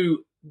did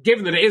you,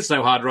 given that it is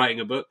so hard writing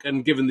a book,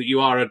 and given that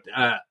you are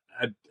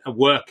a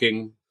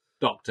working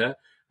doctor,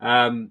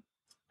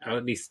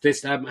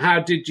 anaesthetist, how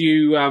did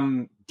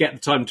you get the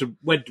time to?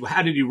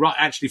 How did you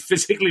actually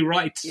physically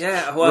write?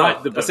 Yeah, well,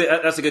 write the book?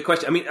 That's a good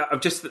question. I mean,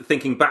 I'm just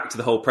thinking back to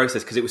the whole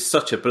process, because it was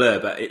such a blur.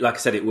 But like I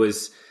said, it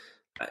must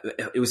have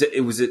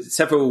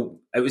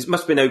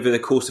been over the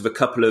course of a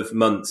couple of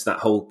months, that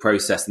whole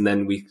process, and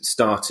then we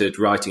started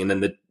writing, and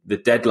then the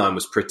deadline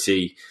was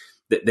pretty.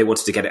 They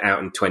wanted to get it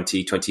out in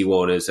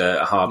 2021 as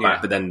a hardback,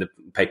 but then the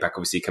paperback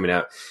obviously coming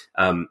out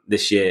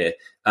this year.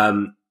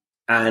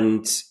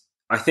 And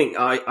I think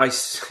I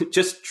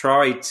just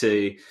tried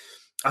to.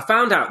 I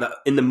found out that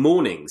in the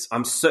mornings,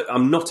 I'm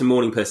not a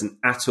morning person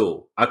at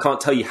all. I can't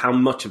tell you how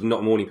much of not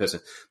a morning person.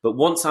 But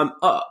once I'm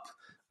up,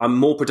 I'm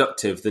more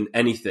productive than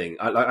anything.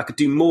 I could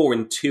do more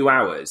in 2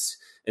 hours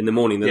in the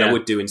morning than I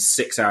would do in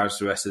 6 hours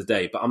for the rest of the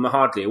day. But I'm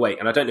hardly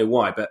awake, and I don't know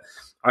why. But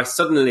I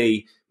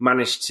suddenly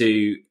managed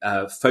to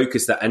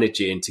focus that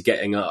energy into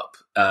getting up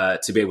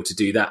to be able to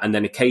do that. And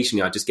then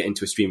occasionally I just get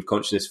into a stream of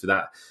consciousness for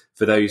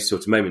those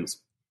sort of moments.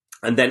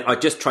 And then I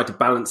just tried to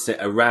balance it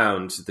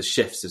around the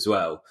shifts as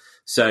well.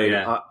 So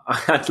I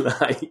had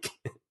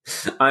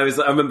I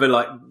remember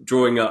like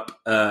drawing up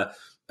a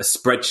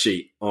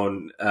spreadsheet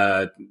on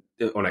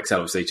Excel,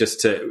 obviously,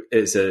 just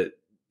here's a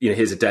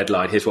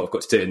deadline, here's what I've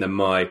got to do. And then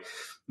my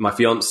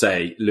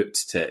fiance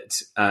looked at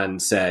it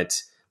and said,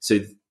 so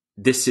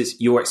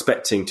you're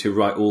expecting to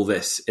write all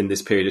this in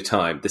this period of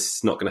time. This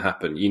is not going to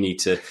happen. You need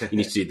to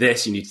do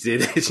this. You need to do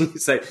this.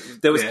 So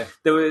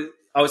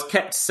I was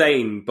kept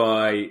sane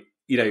by,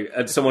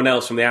 someone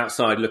else from the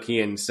outside looking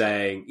in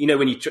saying,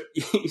 when you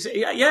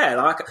say,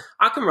 I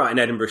can write an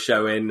Edinburgh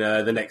show in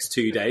the next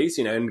 2 days,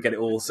 and get it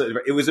all sort of,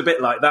 it was a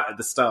bit like that at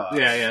the start.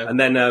 Yeah. And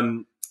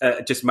then,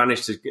 just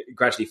managed to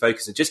gradually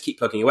focus and just keep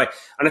plugging away.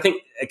 And I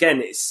think,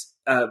 again, it's,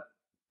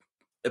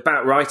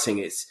 about writing.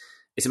 It's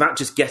about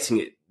just getting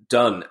it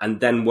done and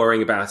then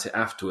worrying about it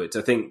afterwards.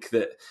 I think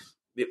that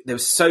there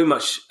was so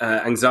much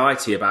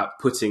anxiety about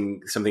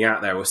putting something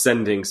out there or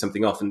sending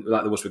something off, and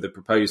like there was with the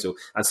proposal.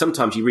 And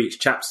sometimes you reach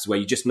chapters where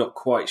you're just not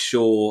quite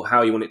sure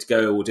how you want it to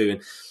go or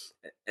do.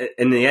 And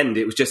in the end,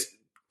 it was just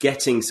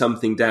getting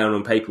something down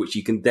on paper which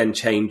you can then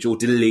change or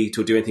delete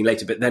or do anything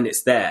later, but then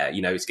it's there.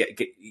 You know,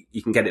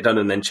 you can get it done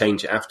and then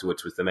change it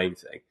afterwards was the main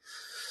thing.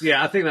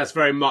 Yeah, I think that's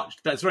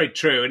very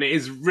true, and it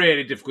is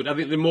really difficult. I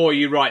think the more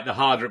you write, the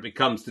harder it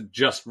becomes to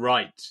just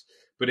write.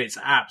 But it's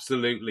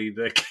absolutely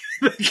the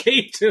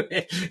key to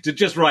it, to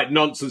just write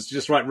nonsense, to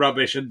just write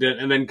rubbish, and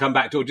then come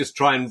back to it, or just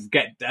try and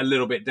get a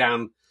little bit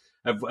down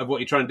of what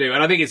you're trying to do.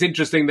 And I think it's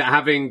interesting that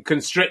having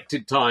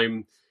constricted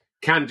time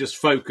can just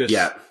focus.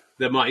 Yeah.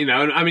 And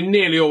I mean,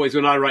 nearly always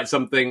when I write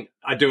something,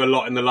 I do a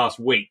lot in the last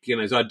week. You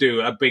know, so I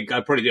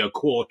probably do a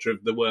quarter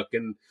of the work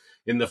in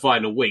the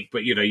final week.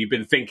 But you know, you've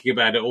been thinking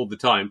about it all the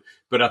time.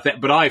 But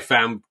I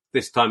found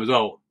this time as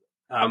well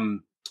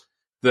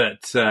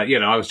that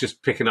I was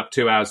just picking up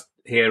 2 hours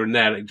here and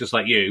there, just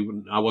like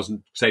you. I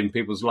wasn't saving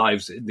people's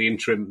lives in the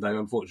interim, though,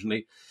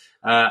 unfortunately.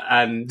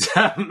 And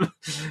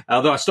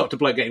although I stopped a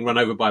bloke getting run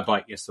over by a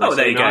bike yesterday. Oh,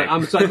 there you go.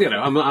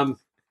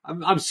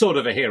 I'm sort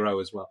of a hero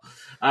as well.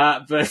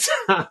 But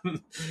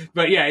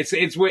yeah, it's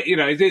you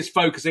know, it is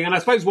focusing, and I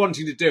suppose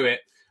wanting to do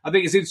it. I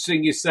think it's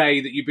interesting you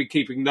say that you've been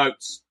keeping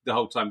notes the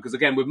whole time, because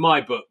again, with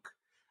my book,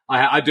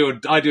 I do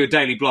a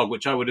daily blog,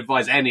 which I would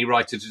advise any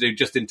writer to do,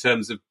 just in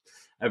terms of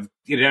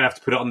you don't have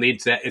to put it on the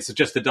internet. It's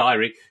just a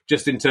diary,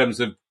 just in terms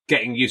of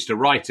getting used to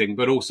writing,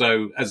 but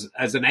also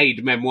as an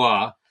aid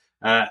memoir.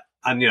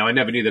 And, you know, I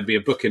never knew there'd be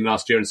a book in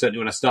last year. And certainly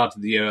when I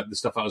started the year, the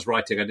stuff I was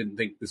writing, I didn't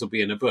think this will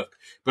be in a book.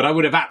 But I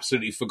would have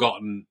absolutely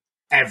forgotten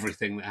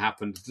everything that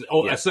happened.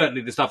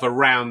 Certainly the stuff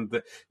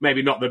around,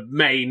 maybe not the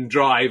main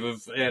drive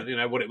of,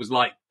 what it was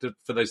like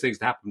for those things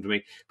to happen to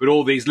me. But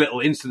all these little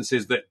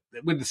instances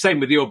with the same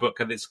with your book,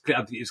 and it's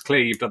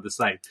clear you've done the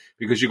same,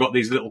 because you've got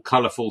these little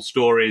colourful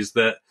stories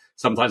that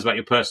sometimes about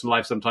your personal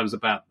life, sometimes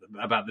about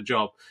the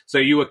job. So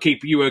you were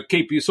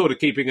sort of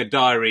keeping a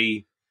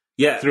diary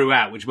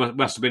throughout, which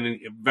must have been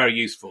very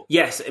useful.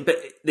 Yes, but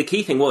the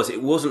key thing was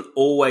it wasn't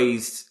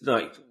always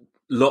like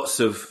lots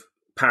of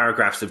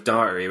paragraphs of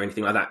diary or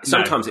anything like that.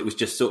 Sometimes it was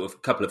just sort of a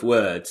couple of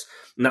words,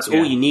 and that's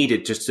all you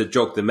needed just to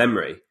jog the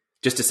memory,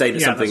 just to say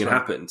that something had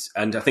happened.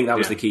 And I think that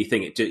was the key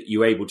thing. You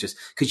were able to,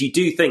 because you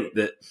do think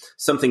that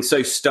something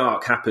so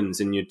stark happens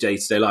in your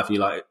day-to-day life, and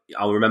you're like,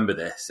 I'll remember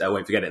this, I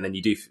won't forget it, and then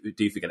you do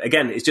forget it.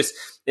 Again, it's just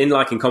in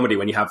comedy,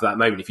 when you have that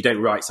moment, if you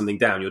don't write something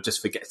down, you'll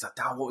just forget. It's like,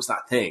 what was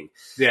that thing?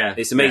 Yeah,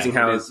 it's amazing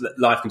how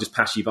life can just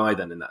pass you by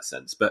then in that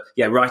sense. But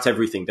yeah, write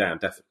everything down,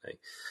 definitely.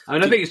 I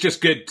mean, I think it's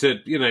just good to,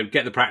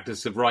 get the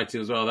practice of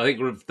writing as well. I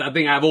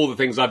think out of all the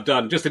things I've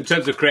done, just in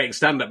terms of creating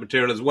stand-up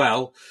material as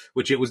well,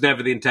 which it was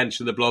never the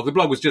intention of the blog. The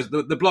blog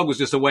was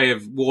just a way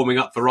of warming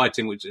up for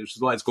writing, which is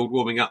why it's called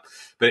Warming Up,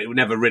 but it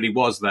never really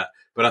was that.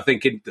 But I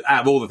think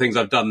out of all the things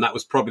I've done, that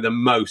was probably the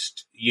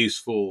most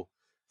useful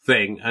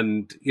thing.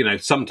 And,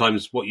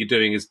 sometimes what you're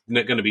doing is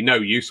going to be no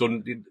use or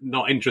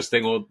not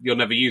interesting, or you'll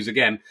never use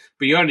again.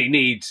 But you only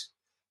need,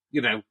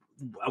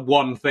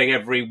 one thing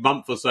every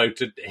month or so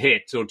to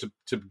hit, or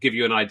to give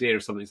you an idea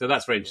of something. So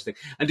that's very interesting.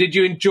 And did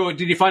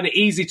you find it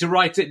easy to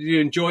write it? Did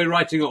you enjoy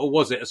writing it, or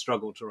was it a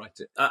struggle to write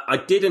it? I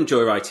did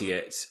enjoy writing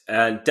it,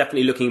 and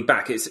definitely looking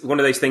back, it's one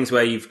of those things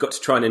where you've got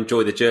to try and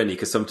enjoy the journey,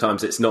 because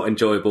sometimes it's not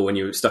enjoyable when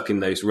you're stuck in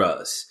those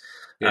ruts.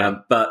 Yeah.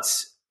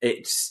 But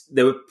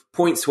there were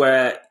points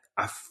where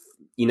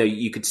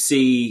you could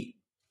see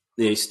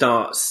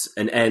starts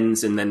and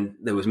ends, and then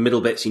there was middle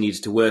bits you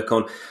needed to work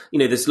on.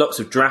 There's lots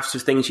of drafts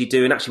of things you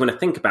do, and actually when I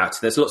think about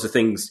it, there's lots of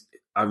things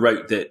I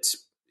wrote that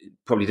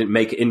probably didn't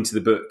make it into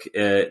the book,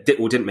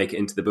 didn't make it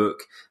into the book.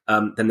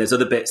 Then there's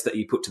other bits that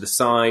you put to the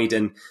side,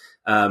 and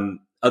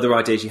other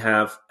ideas you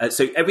have.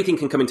 So everything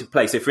can come into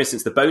play. So for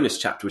instance, the bonus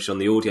chapter, which on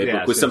the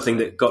audiobook was something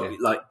that got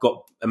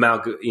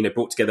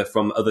brought together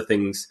from other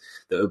things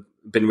that have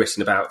been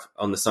written about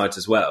on the site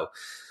as well.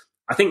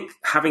 I think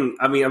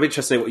I'm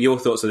interested in what your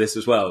thoughts of this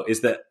as well, is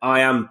that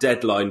I am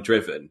deadline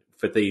driven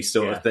for these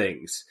sort of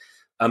things.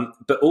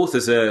 But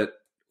authors are,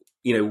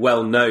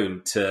 well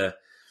known to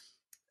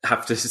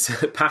have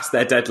to pass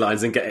their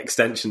deadlines and get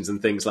extensions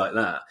and things like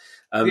that.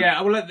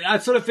 I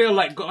sort of feel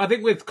like, I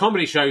think with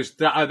comedy shows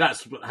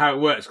that's how it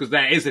works, because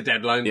there is a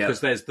deadline,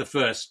 because there's the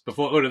first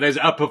there's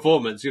a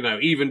performance,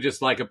 even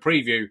just like a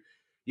preview,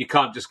 you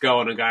can't just go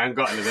on and go, I haven't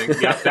got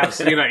anything. You have to have,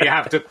 you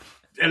have to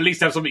at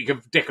least have something you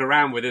can dick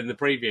around with in the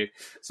preview.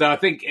 So I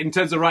think in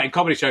terms of writing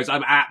comedy shows,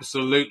 I'm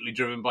absolutely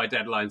driven by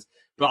deadlines.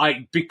 But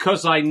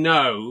because I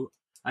know,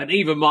 and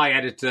even my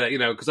editor,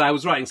 because I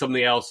was writing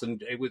something else,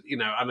 and it was,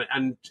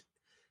 and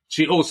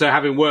she also,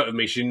 having worked with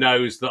me, she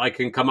knows that I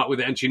can come up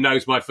with it, and she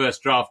knows my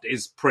first draft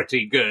is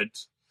pretty good.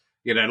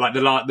 Like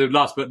the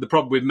last book, The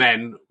Problem with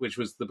Men, which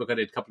was the book I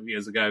did a couple of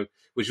years ago,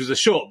 which was a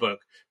short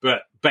book,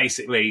 but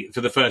basically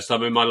for the first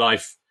time in my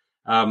life,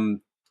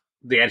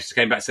 the editor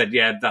came back and said,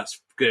 yeah,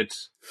 that's good.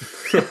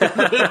 We'll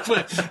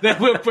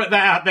put that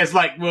out. There's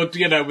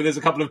there's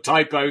a couple of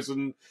typos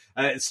and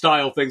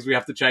style things we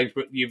have to change,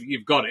 but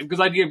you've got it.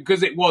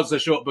 Because it was a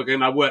short book,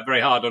 and I worked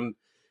very hard on,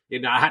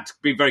 I had to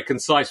be very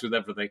concise with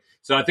everything.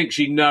 So I think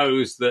she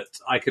knows that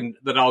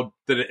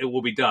it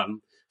will be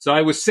done. So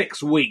I was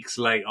 6 weeks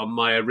late on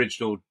my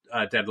original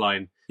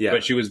deadline,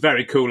 but she was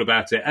very cool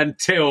about it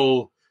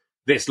until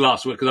this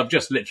last week, because I've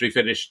just literally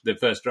finished the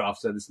first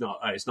draft, so it's not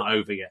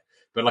over yet.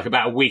 But like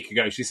about a week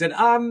ago, she said,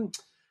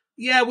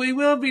 yeah, we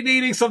will be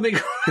needing something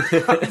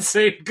quite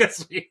soon,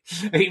 because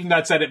even though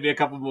I'd said it'd be a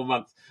couple more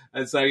months.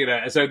 And so,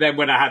 so then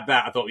when I had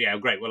that, I thought, yeah,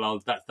 great.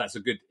 Well, that's a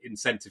good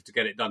incentive to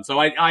get it done. So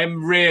I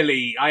am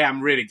really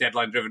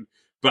deadline driven,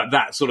 but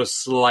that sort of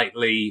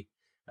slightly,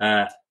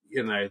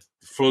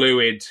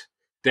 fluid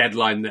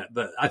deadline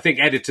that I think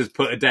editors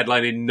put a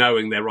deadline in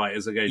knowing their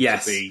writers are going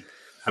to be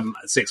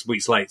 6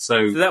 weeks late.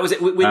 So that was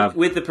it.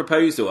 With the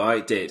proposal I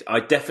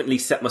definitely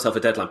set myself a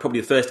deadline,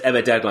 probably the first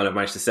ever deadline I've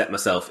managed to set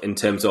myself in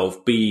terms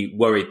of be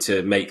worried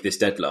to make this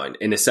deadline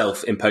in a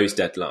self-imposed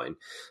deadline.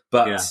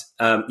 But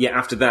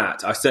after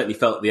that, I certainly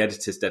felt the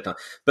editor's deadline.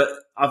 But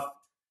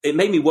it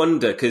made me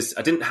wonder, because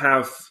I didn't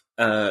have,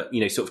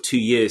 sort of 2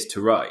 years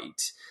to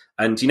write.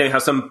 And you know how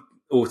some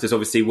authors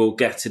obviously will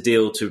get a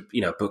deal to,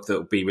 a book that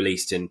will be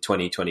released in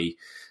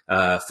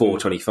 2024,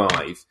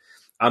 25.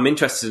 I'm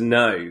interested to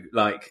know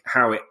like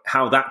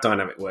how that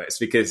dynamic works,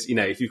 because,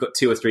 if you've got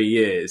 2 or 3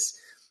 years,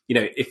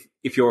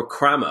 if you're a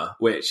crammer,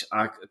 which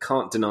I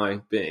can't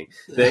deny being,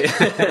 do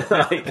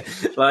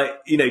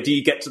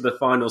you get to the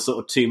final sort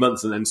of 2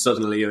 months and then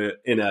suddenly you're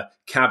in a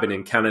cabin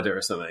in Canada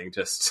or something?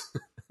 Just,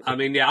 I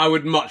mean, yeah, I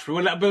would much,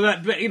 but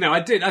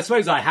I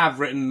suppose I have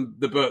written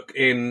the book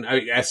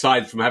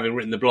aside from having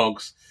written the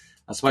blogs.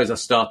 I suppose I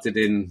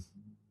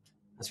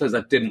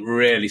didn't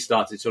really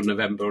start it till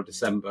November or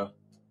December.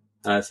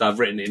 So I've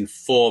written it in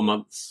 4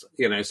 months,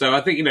 so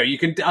I think, I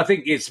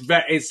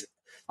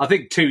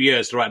think 2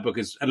 years to write a book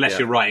is, unless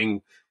you're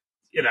writing,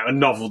 a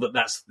novel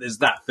is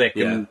that thick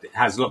and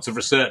has lots of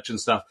research and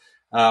stuff.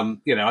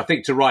 I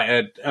think to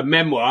write a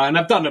memoir, and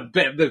I've done a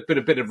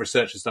bit of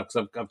research and stuff,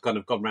 because I've kind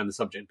of gone around the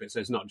subject bit,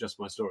 so it's not just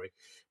my story.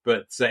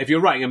 But if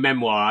you're writing a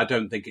memoir, I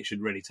don't think it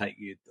should really take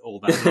you all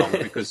that long,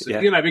 because, because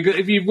if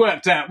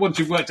once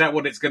you've worked out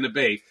what it's going to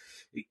be,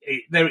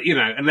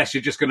 unless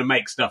you're just going to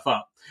make stuff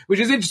up, which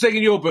is interesting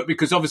in your book,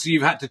 because obviously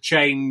you've had to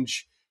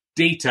change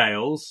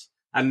details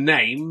and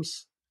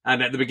names.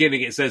 And at the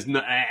beginning, it says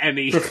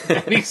any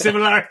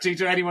similarity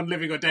to anyone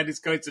living or dead is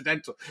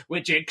coincidental,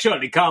 which it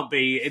surely can't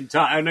be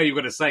entirely. I know you've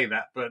got to say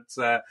that,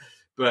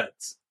 but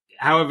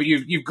however,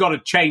 you've got to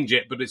change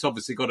it, but it's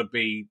obviously got to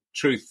be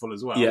truthful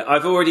as well. Yeah,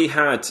 I've already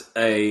had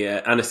a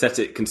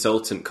anaesthetic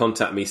consultant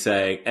contact me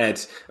saying,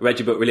 Ed, I read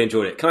your book, really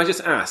enjoyed it. Can I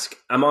just ask,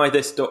 am I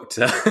this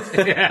doctor?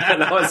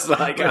 And I was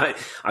like, I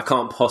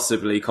can't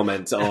possibly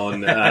comment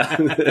on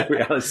the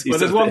reality. Well,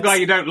 there's one guy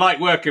you don't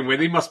like working with.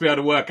 He must be able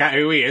to work out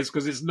who he is,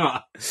 because it's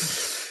not.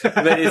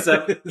 But it's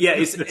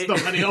there's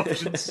not many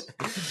options.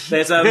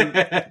 But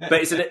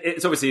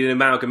it's obviously an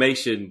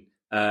amalgamation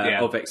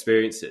of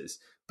experiences.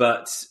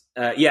 But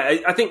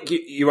I think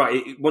you're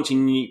right. Once I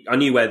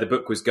knew where the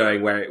book was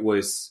going, where it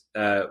was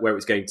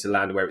going to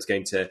land, where it was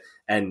going to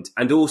end,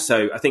 and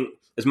also I think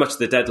as much as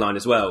the deadline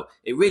as well,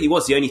 it really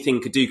was the only thing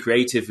you could do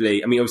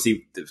creatively. I mean,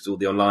 obviously there was all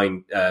the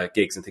online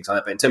gigs and things like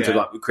that, but in terms of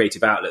like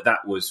creative outlet,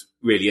 that was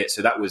really it.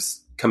 So that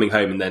was coming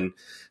home and then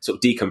sort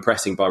of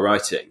decompressing by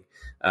writing,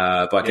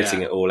 by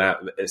getting it all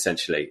out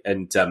essentially.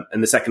 And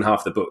the second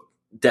half of the book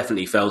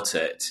definitely felt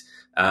it.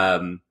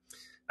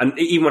 And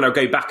even when I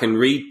go back and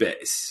read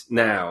bits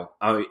now,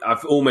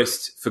 I've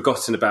almost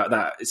forgotten about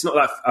that. It's not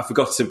that I've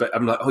forgotten, but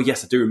I'm like, oh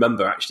yes, I do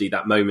remember actually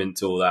that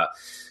moment, or that,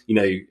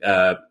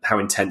 how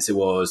intense it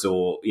was,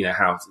 or,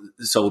 how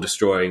soul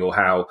destroying, or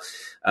how,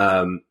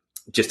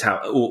 just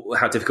how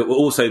difficult, but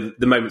also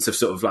the moments of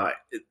sort of like,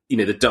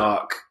 the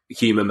dark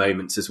humor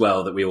moments as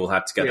well that we all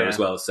had together as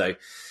well. So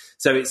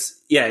it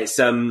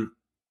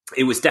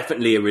was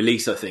definitely a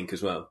release, I think,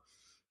 as well.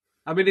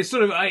 I mean, it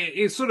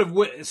sort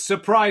of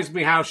surprised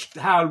me how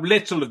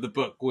little of the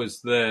book was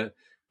the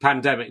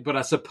pandemic, but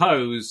I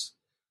suppose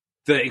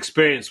the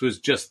experience was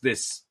just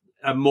this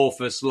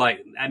amorphous,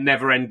 like a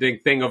never-ending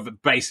thing of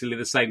basically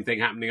the same thing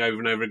happening over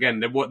and over again.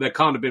 There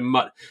can't have been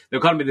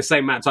the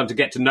same amount of time to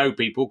get to know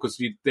people, because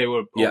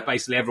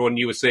basically everyone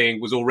you were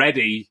seeing was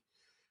already,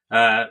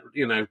 not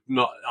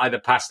either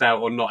passed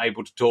out or not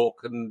able to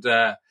talk, and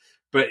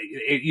but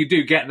you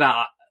do get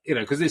that,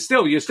 because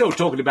you're still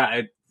talking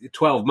about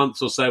 12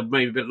 months or so,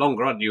 maybe a bit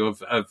longer, aren't you,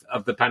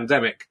 of the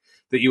pandemic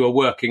that you were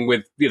working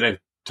with,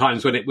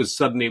 times when it was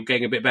suddenly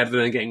getting a bit better and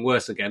then getting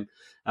worse again.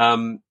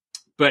 But,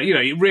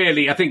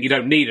 really, I think you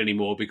don't need any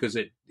more, because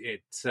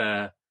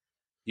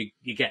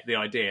you get the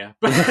idea.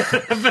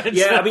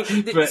 I mean,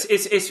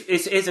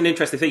 it's an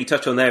interesting thing you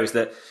touch on there, is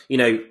that,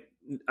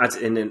 as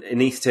an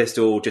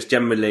anaesthetist, or just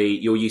generally,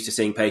 you're used to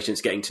seeing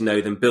patients, getting to know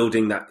them,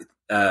 building that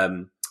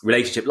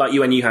relationship. Like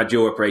when you had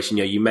your operation,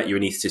 you met your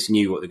anaesthetist,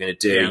 knew what they're going to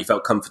do, you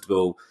felt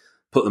comfortable,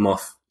 put them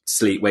off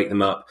sleep, wake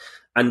them up,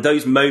 and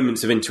those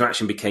moments of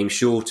interaction became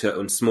shorter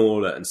and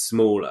smaller and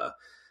smaller,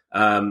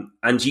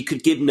 and you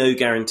could give no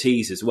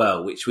guarantees as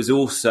well, which was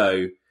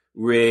also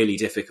really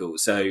difficult.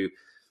 So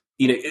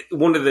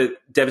one of the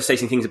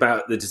devastating things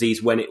about the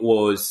disease when it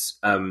was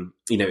in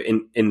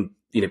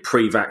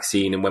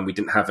pre-vaccine, and when we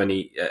didn't have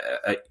any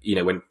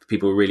when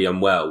people were really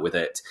unwell with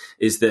it,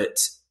 is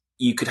that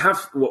you could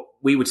have what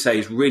we would say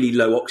is really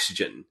low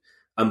oxygen,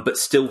 but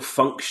still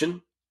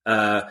function.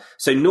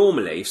 So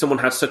normally, if someone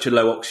has such a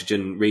low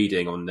oxygen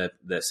reading on the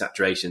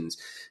saturations,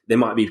 they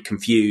might be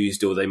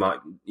confused, or they might,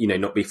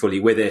 not be fully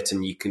with it,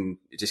 and you can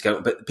just go.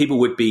 But people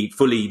would be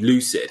fully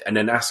lucid and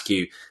then ask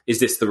you, "Is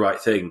this the right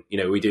thing?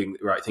 Are we doing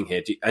the right thing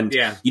here?"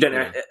 You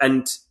don't,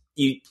 and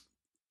you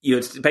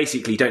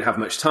basically don't have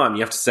much time.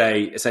 You have to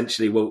say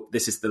essentially, "Well,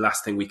 this is the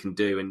last thing we can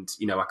do," and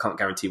I can't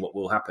guarantee what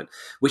will happen.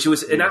 Which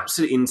was an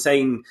absolutely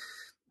insane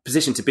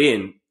position to be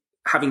in,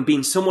 having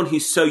been someone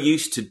who's so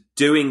used to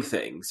doing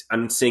things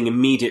and seeing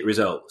immediate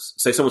results.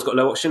 So someone's got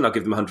low oxygen, I'll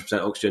give them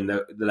 100% oxygen,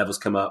 the levels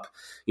come up,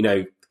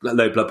 low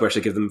blood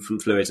pressure, give them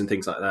fluids and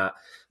things like that.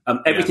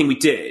 Everything we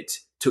did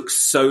took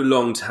so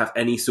long to have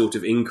any sort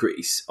of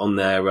increase on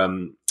their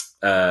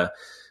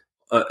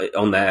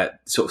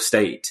sort of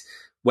state,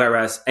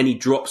 whereas any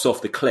drops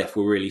off the cliff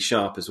were really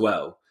sharp as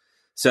well.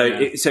 So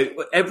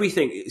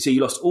everything, so you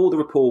lost all the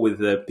rapport with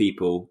the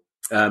people.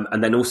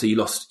 And then also you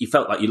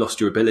felt like you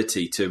lost your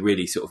ability to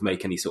really sort of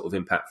make any sort of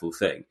impactful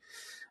thing.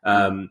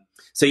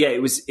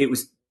 It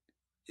was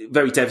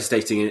very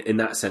devastating in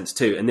that sense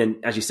too. And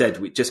then, as you said,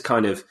 we just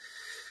kind of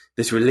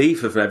this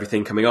relief of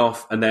everything coming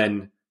off, and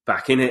then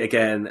back in it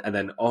again, and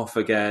then off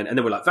again. And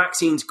then we're like,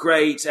 vaccines,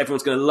 great.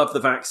 Everyone's going to love the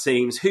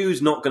vaccines.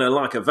 Who's not going to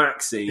like a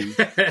vaccine?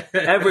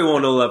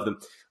 Everyone will love them.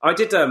 I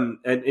did an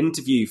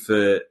interview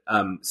for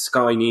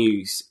Sky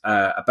News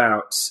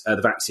about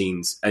the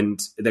vaccines,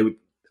 and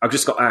I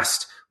just got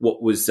asked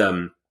what was,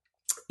 what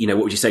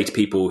would you say to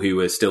people who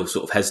were still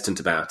sort of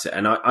hesitant about it?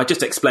 And I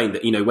just explained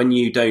that, when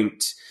you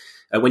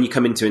when you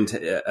come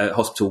into a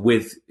hospital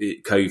with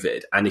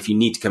COVID, and if you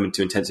need to come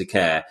into intensive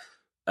care,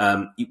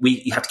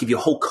 you have to give you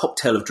a whole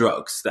cocktail of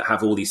drugs that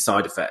have all these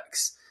side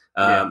effects,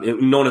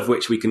 none of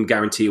which we can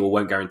guarantee or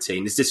won't guarantee.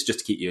 And this is just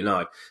to keep you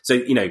alive. So,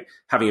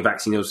 having a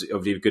vaccine was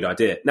obviously a good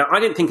idea. Now, I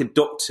didn't think a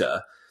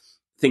doctor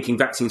thinking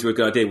vaccines were a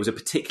good idea was a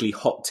particularly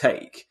hot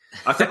take.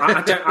 I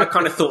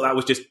kind of thought that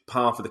was just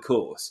par for the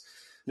course.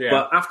 Yeah.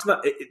 But after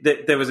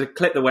that, there was a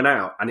clip that went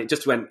out, and it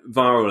just went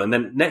viral. And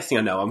then next thing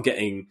I know, I'm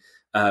getting,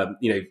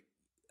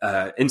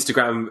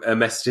 Instagram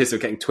messages, or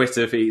getting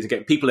Twitter feeds,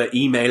 getting people are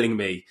emailing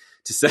me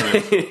to say,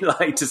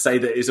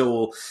 that it's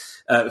all,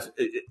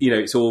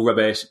 it's all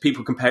rubbish.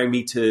 People comparing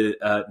me to,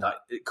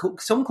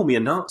 someone called me a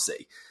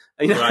Nazi.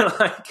 And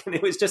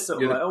it was just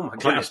sort of oh my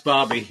god,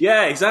 Barbie.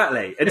 Yeah,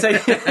 exactly. And so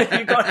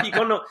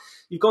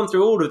you've gone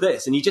through all of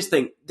this, and you just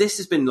think this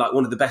has been like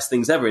one of the best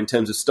things ever in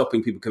terms of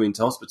stopping people coming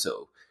to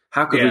hospital.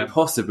 How could we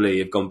possibly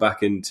have gone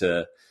back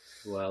into?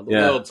 Well,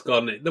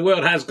 the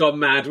world has gone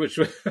mad, which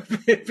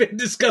we've been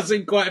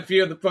discussing quite a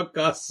few of the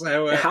podcasts.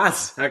 So, it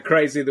has. How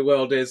crazy the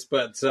world is,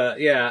 but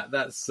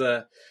that's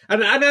and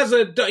as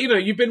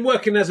you've been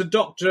working as a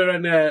doctor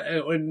and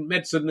in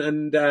medicine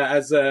and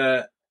as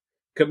a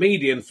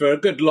comedian for a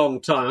good long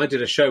time. I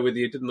did a show with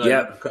you, didn't I?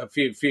 Yeah. A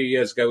few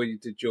years ago when you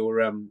did your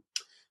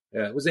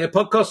was it a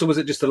podcast or was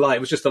it just a live? It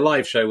was just a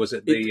live show, was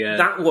it?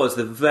 That was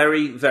the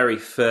very, very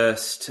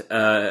first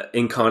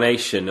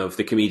incarnation of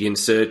the Comedian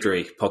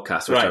Surgery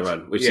podcast, which I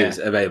run, which is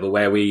available,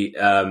 where we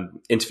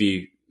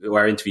interview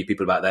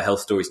people about their health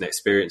stories and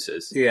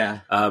experiences. Yeah.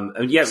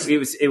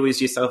 It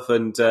was yourself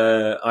and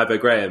Ivo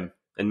Graham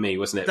and me,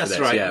 wasn't it? That's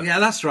right. Yeah,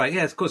 that's right.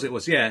 Yeah, of course it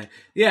was. Yeah.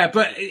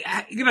 But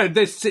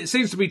it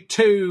seems to be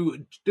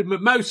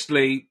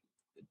mostly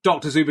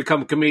doctors who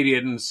become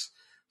comedians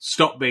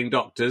stop being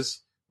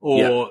doctors,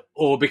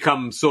 or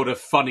become sort of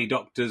funny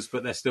doctors,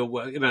 but they're still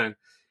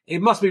It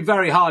must be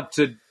very hard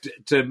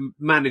to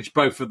manage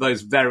both of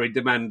those very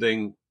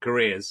demanding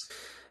careers.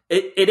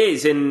 It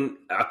is in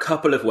a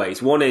couple of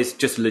ways. One is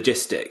just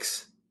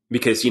logistics.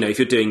 Because, if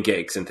you're doing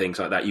gigs and things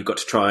like that, you've got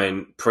to try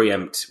and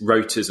preempt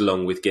rotas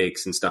along with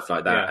gigs and stuff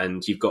like that. Yeah.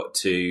 And you've got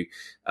to,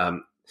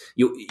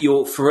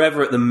 you're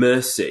forever at the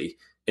mercy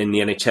in the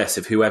NHS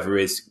of whoever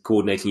is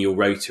coordinating your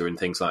rota and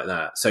things like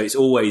that. So it's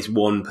always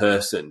one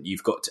person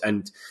you've got to,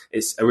 and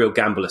it's a real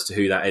gamble as to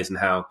who that is and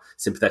how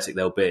sympathetic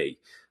they'll be.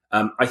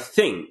 I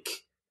think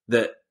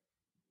that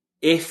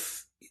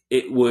if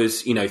it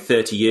was,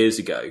 30 years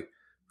ago,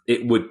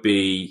 it would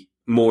be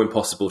more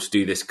impossible to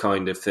do this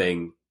kind of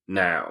thing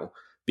now.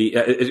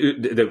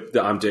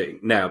 That I'm doing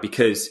now,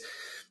 because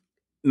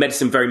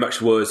medicine very much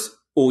was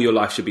all your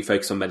life should be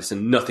focused on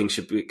medicine. Nothing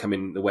should come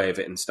in the way of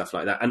it and stuff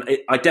like that. And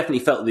I definitely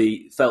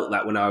felt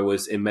that when I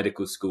was in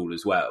medical school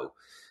as well.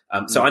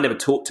 So I never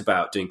talked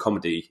about doing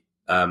comedy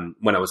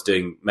when I was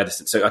doing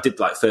medicine. So I did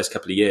first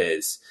couple of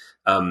years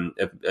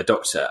a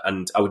doctor,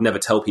 and I would never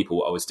tell people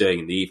what I was doing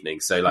in the evening.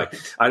 So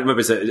I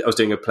remember I was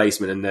doing a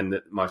placement, and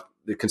then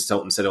the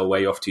consultant said, "Oh, where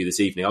are you off to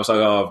this evening?" I was like,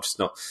 "Oh, I'm just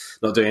not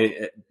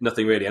doing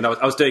nothing really." And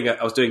I was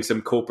doing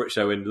some corporate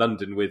show in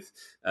London with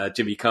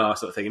Jimmy Carr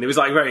sort of thing, and it was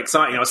very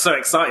exciting. I was so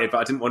excited, but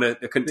I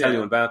couldn't tell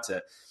anyone about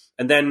it.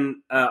 And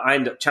then I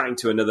ended up chatting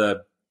to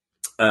another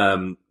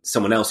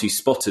someone else who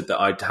spotted that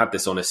I'd had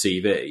this on a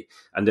CV,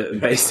 and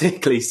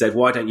basically said,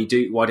 why don't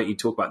you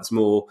talk about this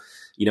more?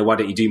 Why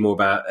don't you do more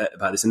about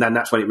this? And then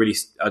that's when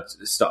I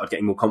started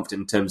getting more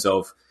confident in terms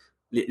of,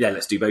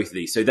 let's do both of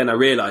these. So then I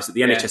realised that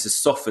the NHS has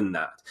softened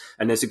that.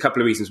 And there's a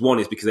couple of reasons. One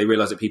is because they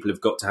realise that people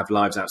have got to have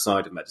lives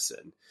outside of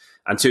medicine.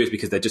 and 2 is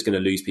because they're just going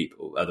to lose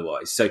people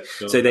otherwise. So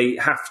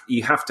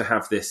you have to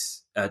have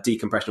this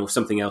decompression or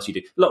something else you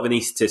do. A lot of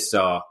anaesthetists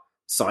are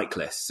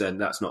cyclists, and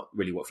that's not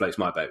really what floats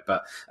my boat.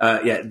 But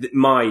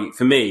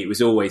for me, it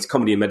was always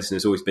comedy and medicine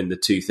has always been the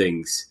 2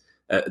 things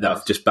that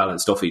have just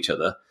balanced off each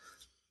other.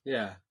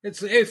 Yeah,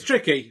 it's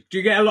tricky. Do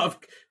you get a lot of...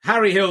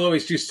 Harry Hill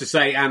always used to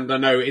say, and I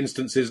know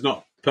instances,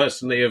 not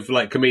personally, of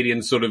like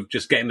comedians sort of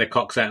just getting their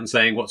cocks out and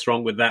saying, what's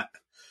wrong with that?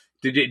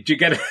 Did you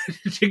get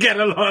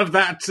a lot of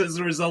that as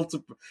a result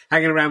of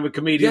hanging around with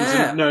comedians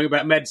and knowing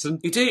about medicine?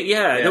 You do,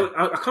 yeah.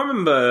 I can't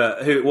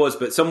remember who it was,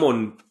 but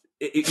someone...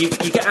 You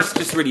get asked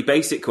just really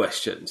basic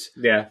questions.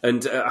 Yeah.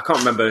 And I can't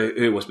remember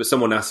who it was, but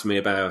someone asked me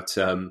about...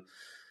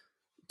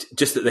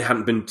 just that they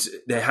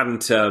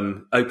hadn't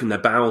opened their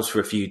bowels for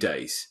a few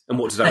days, and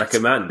what does I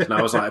recommend? And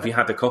I was like, have you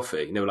had the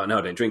coffee? And they were like, no,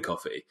 I don't drink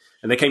coffee.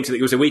 And they came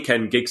it was a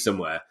weekend gig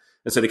somewhere,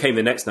 and so they came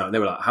the next night and they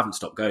were like, I haven't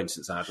stopped going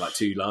since I had like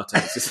 2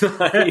 lattes. It's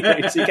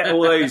like, so you get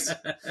all those,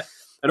 and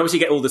obviously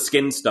you get all the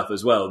skin stuff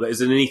as well. But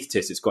as an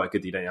anaesthetist, it's quite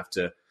good that you don't have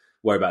to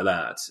worry about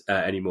that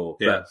anymore.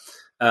 Yeah.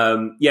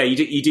 But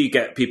you do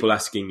get people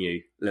asking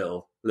you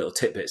little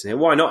tidbits. And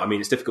why not? I mean,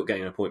 it's difficult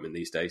getting an appointment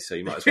these days, so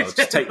you might as well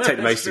just take the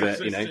most of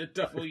it, you know.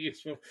 Double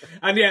useful.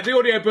 And yeah, the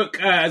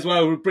audiobook as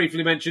well,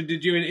 briefly mentioned.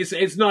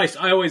 It's nice.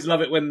 I always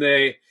love it when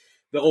the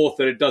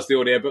author does the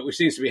audiobook, which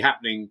seems to be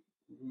happening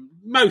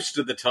most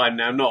of the time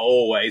now, not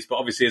always, but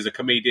obviously as a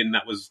comedian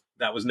that was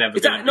never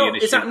going to be an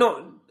issue. Is that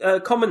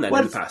not common then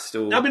in the past?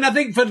 Or? I mean, I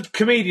think for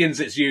comedians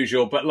it's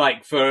usual, but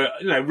like for,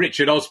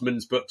 Richard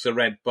Osman's books are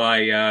read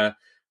by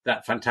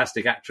that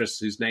fantastic actress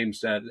whose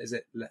name's, I've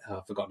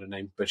forgotten her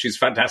name, but she's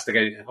fantastic.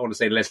 I want to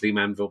say Leslie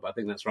Manville, but I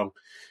think that's wrong.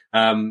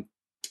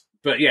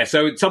 But yeah,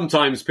 so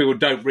sometimes people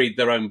don't read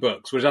their own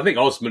books, which I think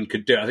Osman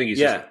could do. I think he's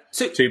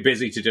just too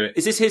busy to do it.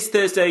 Is this his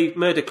Thursday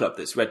Murder Club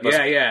that's read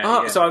by...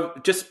 Yeah. So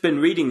I've just been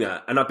reading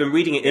that, and I've been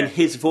reading it in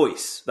his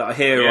voice that I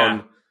hear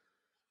on...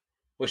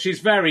 Well,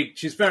 she's very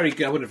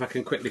good. I wonder if I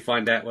can quickly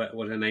find out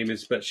what her name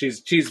is, but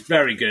she's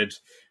very good.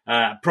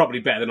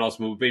 Probably better than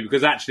Osman would be,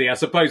 because actually, I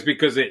suppose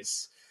because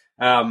it's,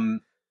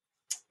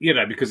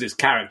 because it's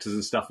characters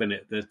and stuff in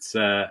it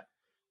that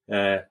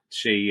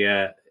she...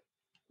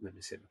 let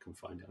me see if I can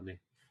find it on here.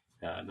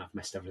 And I've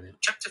messed everything up.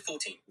 Chapter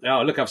 14.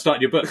 Oh, look, I've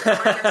started your book.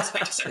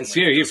 It's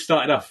you. You've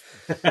started off.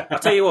 I'll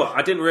tell you what,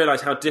 I didn't realise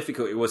how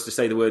difficult it was to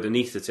say the word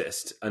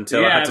anaesthetist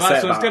until I had to say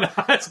it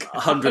about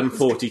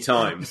 140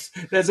 times.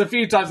 There's a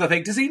few times I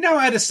think, does he know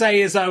how to say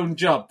his own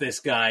job,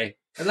 this guy?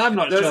 And I'm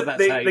not sure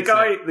that's how you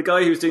say it. The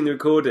guy who was doing the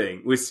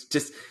recording was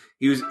just...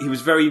 He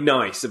was very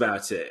nice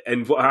about it.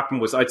 And what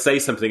happened was I'd say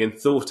something and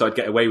thought I'd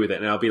get away with it,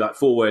 and I'll be like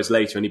 4 words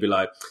later and he'd be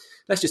like...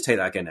 Let's just take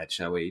that again, Ed,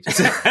 shall we?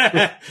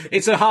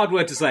 It's a hard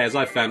word to say, as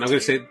I've found. I'm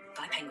going to say,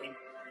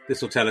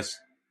 this will tell us.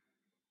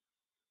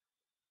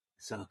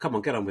 So, come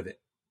on, get on with it.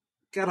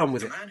 Get on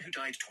with it. The Man Who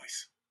Died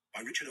Twice,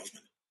 by Richard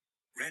Osman.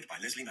 Read by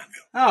Leslie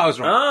Manville. Oh, I was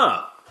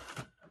right.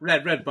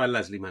 Read by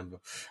Leslie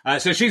Manville.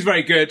 So she's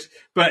very good.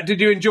 But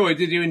did you enjoy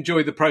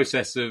the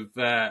process of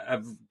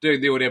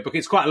doing the audiobook?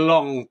 It's quite a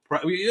long...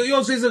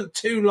 Yours isn't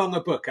too long a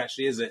book,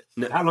 actually, is it?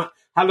 No.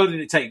 How long did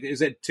it take?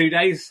 Is it 2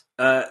 days?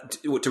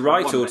 To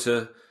write or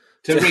to...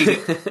 To read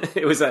it.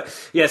 It was so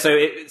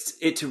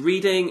to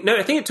reading. No,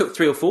 I think it took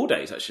 3 or 4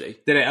 days actually.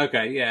 Did it?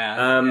 Okay,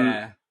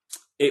 yeah.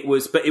 It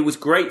was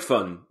great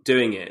fun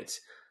doing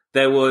it.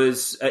 There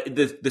was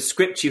the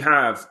script you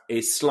have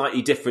is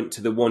slightly different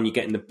to the one you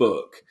get in the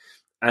book,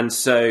 and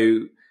so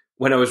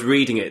when I was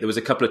reading it, there was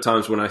a couple of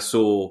times when I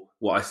saw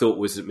what I thought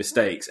was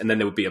mistakes, and then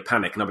there would be a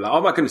panic, and I'd be like,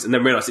 "Oh my goodness!" and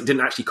then realised it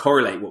didn't actually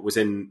correlate what was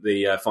in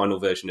the final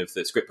version of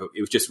the script book.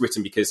 It was just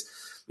written because,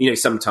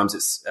 sometimes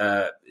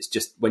it's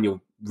just when you're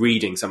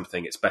reading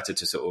something, it's better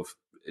to sort of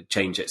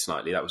change it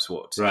slightly. That was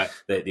what the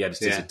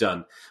editors had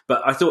done.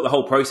 But I thought the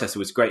whole process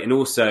was great, and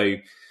also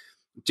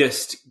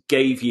just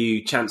gave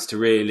you chance to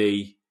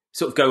really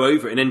sort of go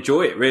over it and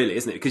enjoy it, really,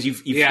 isn't it? Because you've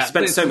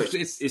spent so much.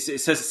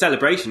 It's a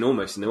celebration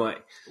almost in a way.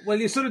 Well,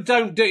 you sort of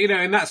don't do,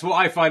 and that's what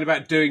I find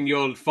about doing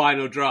your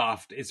final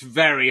draft. It's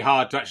very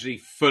hard to actually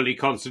fully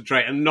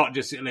concentrate and not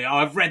just,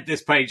 I've read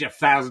this page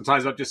 1,000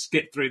 times, I've just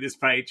skipped through this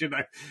page.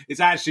 It's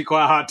actually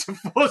quite hard to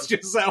force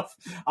yourself.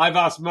 I've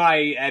asked my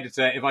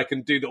editor if I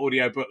can do the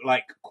audiobook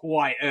like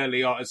quite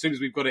early on. As soon as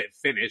we've got it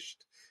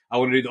finished, I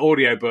want to do the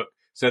audiobook,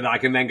 so that I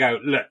can then go,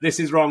 look, this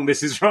is wrong,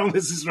 this is wrong,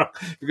 this is wrong.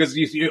 Because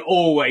you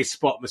always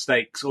spot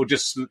mistakes or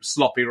just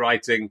sloppy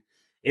writing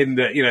in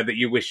the, that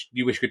you wish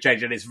could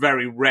change. And it's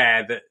very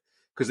rare that,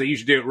 because they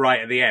usually do it right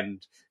at the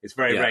end, it's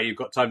very rare you've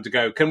got time to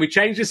go, can we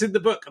change this in the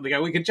book? And they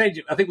go, we can change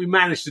it. I think we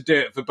managed to do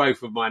it for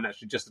both of mine,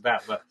 actually, just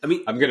about. But I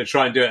mean, I'm going to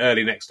try and do it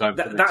early next time.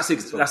 That's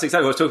exactly what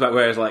I was talking about,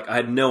 whereas I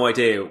had no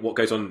idea what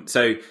goes on.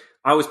 So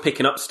I was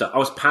picking up stuff. I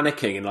was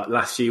panicking in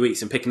last few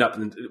weeks and picking up,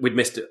 and we'd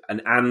missed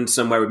an and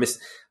somewhere,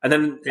 and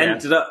then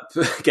ended up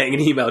getting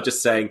an email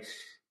just saying,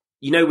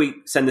 we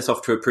send this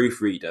off to a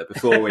proofreader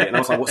before and I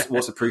was like,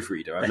 what's a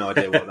proofreader? I have no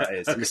idea what that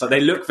is. And it's like, they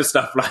look for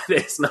stuff like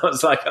this. And I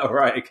was like, oh,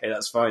 right, okay,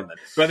 that's fine then.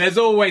 But there's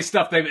always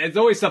stuff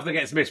that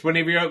gets missed.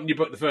 Whenever you open your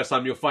book the first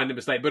time, you'll find a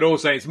mistake. But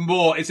also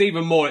it's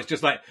even more, it's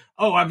just like,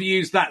 oh, I've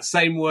used that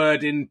same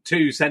word in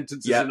 2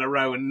 sentences in a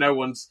row and no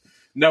one's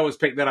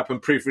picked that up,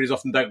 and proofreaders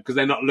often don't because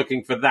they're not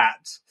looking for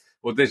that.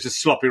 Or there's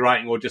just sloppy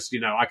writing, or just,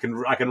 I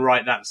can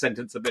write that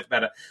sentence a bit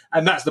better.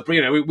 And that's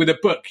with a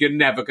book, you're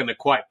never going to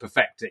quite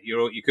perfect it.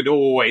 You could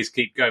always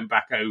keep going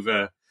back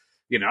over,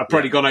 I've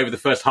probably gone over the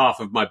first half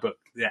of my book,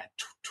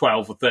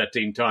 12 or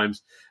 13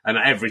 times. And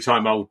every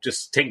time I'll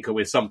just tinker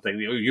with something.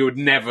 You would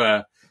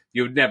never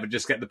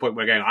just get to the point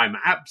where going, I'm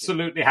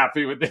absolutely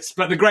happy with this.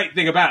 But the great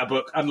thing about a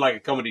book, unlike a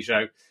comedy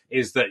show,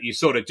 is that you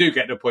sort of do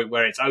get to a point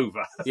where it's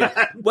over.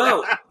 Yeah.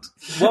 Well,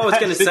 what I was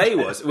going to say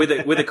was,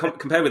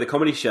 compared with a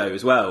comedy show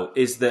as well,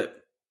 is that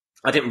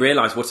I didn't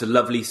realise what a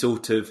lovely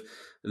sort of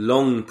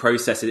long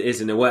process it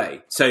is in a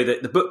way. So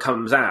that the book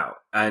comes out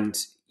and,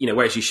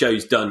 whereas your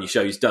show's done.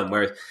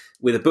 Whereas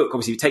with a book,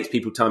 obviously, it takes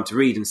people time to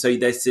read. And so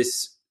there's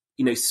this,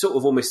 sort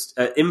of almost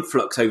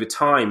influx over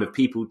time of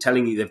people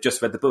telling you they've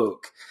just read the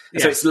book.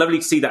 And so it's lovely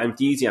to see that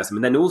enthusiasm.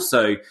 And then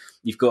also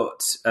you've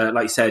got,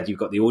 like you said, you've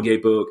got the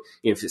audiobook.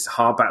 If it's a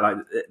hardback like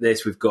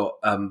this, we've got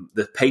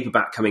the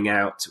paperback coming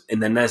out,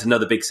 and then there's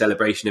another big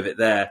celebration of it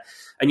there.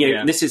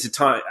 And this is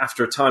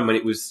after a time when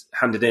it was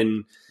handed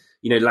in,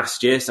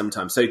 last year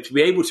sometime. So to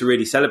be able to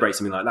really celebrate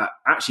something like that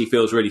actually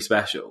feels really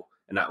special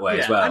in that way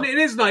as well. And it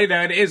is nice,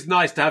 it is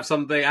nice to have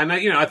something. And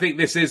I think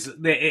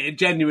it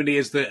genuinely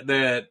is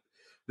the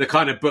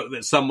kind of book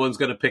that someone's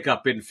going to pick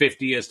up in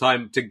 50 years'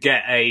 time to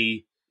get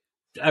a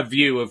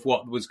view of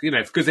what was,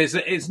 because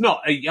it's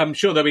not. I'm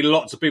sure there'll be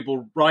lots of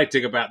people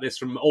writing about this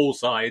from all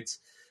sides,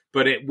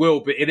 but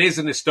it is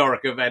an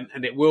historic event,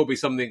 and it will be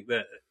something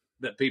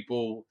that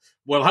people.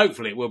 Well,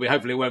 hopefully it will be.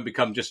 Hopefully it won't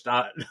become just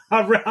a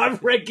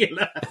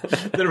regular.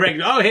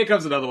 Oh, here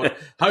comes another one.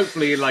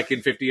 Hopefully, like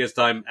in 50 years'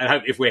 time,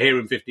 and if we're here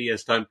in 50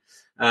 years' time.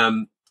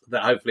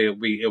 That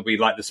hopefully it'll be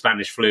like the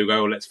Spanish flu.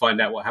 Let's find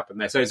out what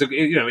happened there. So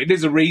it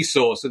is a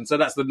resource, and so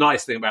that's the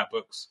nice thing about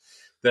books,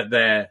 that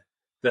they're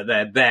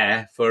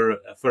there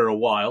for a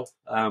while,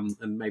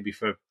 and maybe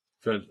for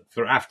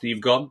after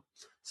you've gone.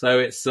 So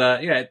it's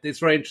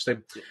very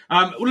interesting.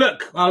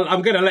 Look,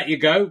 I'm going to let you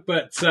go,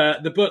 but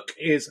the book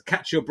is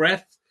Catch Your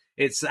Breath.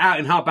 It's out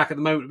in hardback at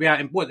the moment.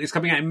 It's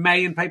coming out in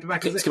May in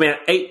paperback. It's coming out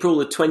April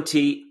the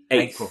 28th.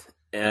 April.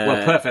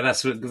 Well, perfect.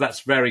 That's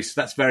very,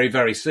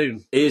 very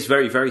soon. It is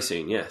very, very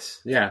soon.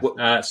 Yes.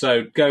 Yeah.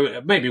 So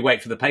maybe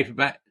wait for the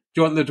paperback.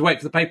 Do you want them to wait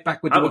for the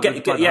paperback? Go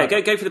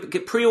for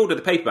pre-order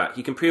the paperback.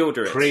 You can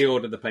pre-order it.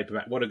 Pre-order the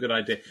paperback. What a good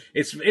idea!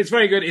 It's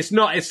very good. It's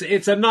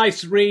a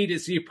nice read.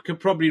 You could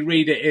probably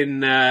read it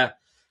in I've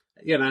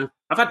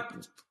had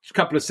a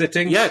couple of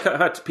sittings. Yeah, I've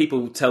had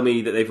people tell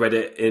me that they've read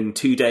it in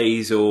 2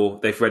 days, or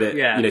they've read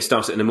it,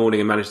 start it in the morning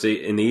and managed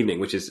it in the evening,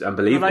 which is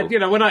unbelievable.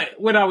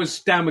 When I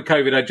was down with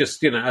COVID, I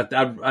just,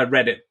 I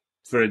read it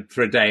for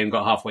a day and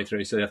got halfway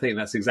through. So I think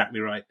that's exactly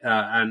right.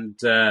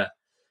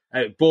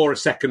 It bore a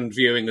second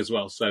viewing as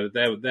well. So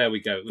there we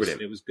go.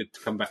 It was good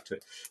to come back to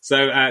it.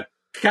 So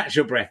Catch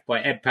Your Breath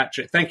by Ed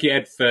Patrick. Thank you,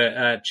 Ed,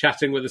 for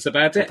chatting with us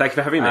about it. Thank you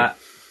for having me.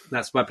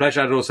 That's my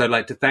pleasure. I'd also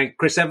like to thank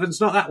Chris Evans,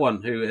 not that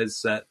one, who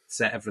has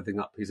set everything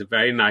up. He's a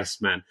very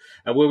nice man.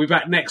 We'll be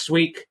back next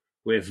week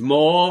with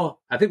more.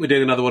 I think we're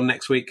doing another one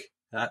next week,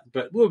 but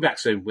we'll be back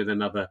soon with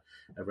another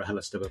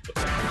Rahela Stubber book.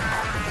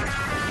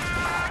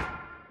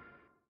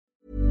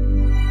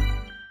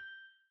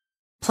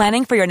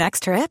 Planning for your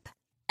next trip?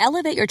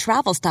 Elevate your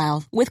travel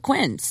style with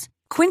Quince.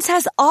 Quince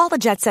has all the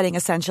jet-setting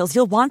essentials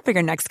you'll want for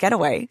your next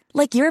getaway,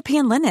 like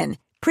European linen,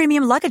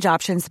 premium luggage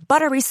options,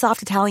 buttery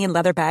soft Italian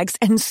leather bags,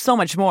 and so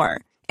much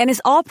more. And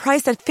is all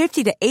priced at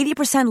 50 to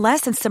 80%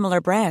 less than similar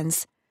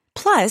brands.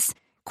 Plus,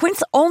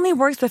 Quince only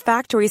works with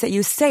factories that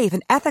use safe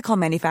and ethical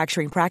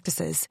manufacturing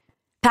practices.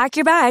 Pack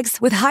your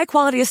bags with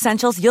high-quality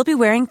essentials you'll be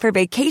wearing for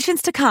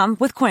vacations to come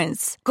with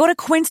Quince. Go to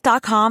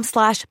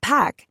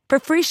quince.com/pack for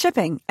free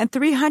shipping and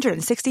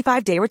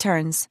 365-day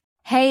returns.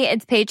 Hey,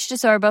 it's Paige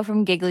DeSorbo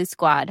from Giggly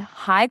Squad.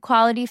 High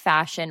quality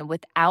fashion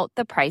without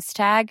the price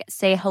tag.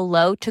 Say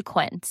hello to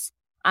Quince.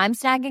 I'm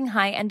snagging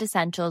high-end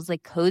essentials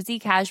like cozy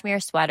cashmere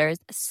sweaters,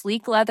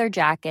 sleek leather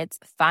jackets,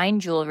 fine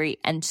jewelry,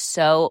 and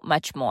so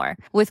much more.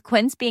 With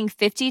Quince being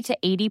 50 to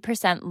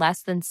 80%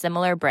 less than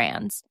similar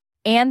brands.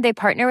 And they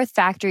partner with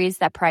factories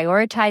that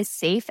prioritize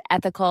safe,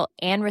 ethical,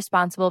 and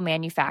responsible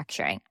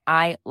manufacturing.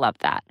 I love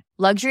that.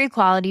 Luxury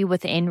quality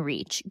within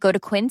reach. Go to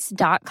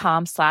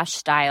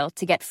quince.com/style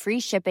to get free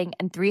shipping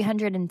and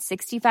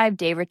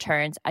 365-day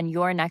returns on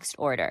your next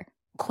order.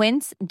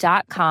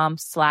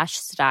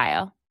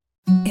 Quince.com/style.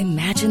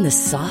 Imagine the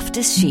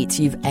softest sheets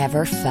you've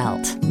ever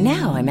felt.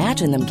 Now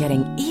imagine them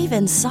getting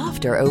even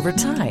softer over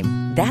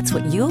time. That's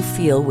what you'll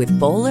feel with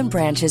Boll &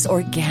 Branch's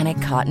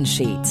organic cotton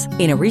sheets.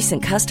 In a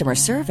recent customer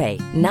survey,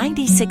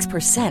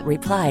 96%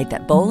 replied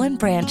that Boll &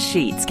 Branch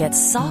sheets get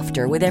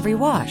softer with every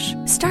wash.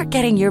 Start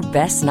getting your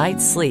best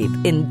night's sleep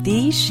in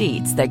these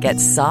sheets that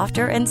get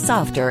softer and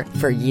softer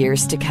for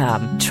years to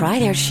come. Try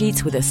their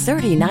sheets with a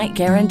 30-night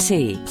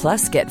guarantee.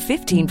 Plus, get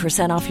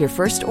 15% off your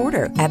first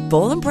order at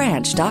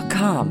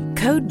bollandbranch.com.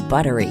 Code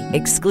BUTTERY.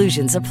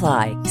 Exclusions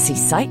apply. See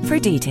site for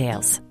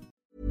details.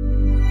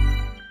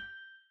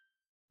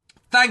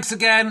 Thanks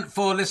again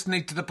for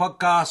listening to the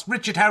podcast.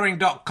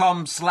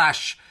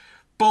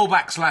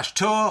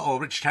 richardherring.com/ballback/tour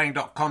or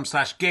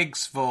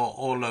richardherring.com/gigs for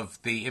all of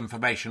the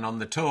information on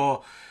the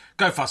tour.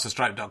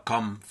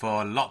 GoFasterStroke.com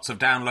for lots of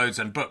downloads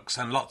and books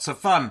and lots of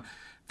fun.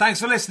 Thanks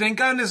for listening.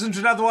 Go and listen to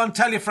another one.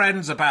 Tell your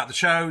friends about the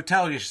show.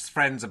 Tell your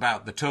friends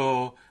about the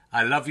tour.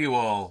 I love you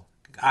all.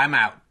 I'm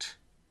out.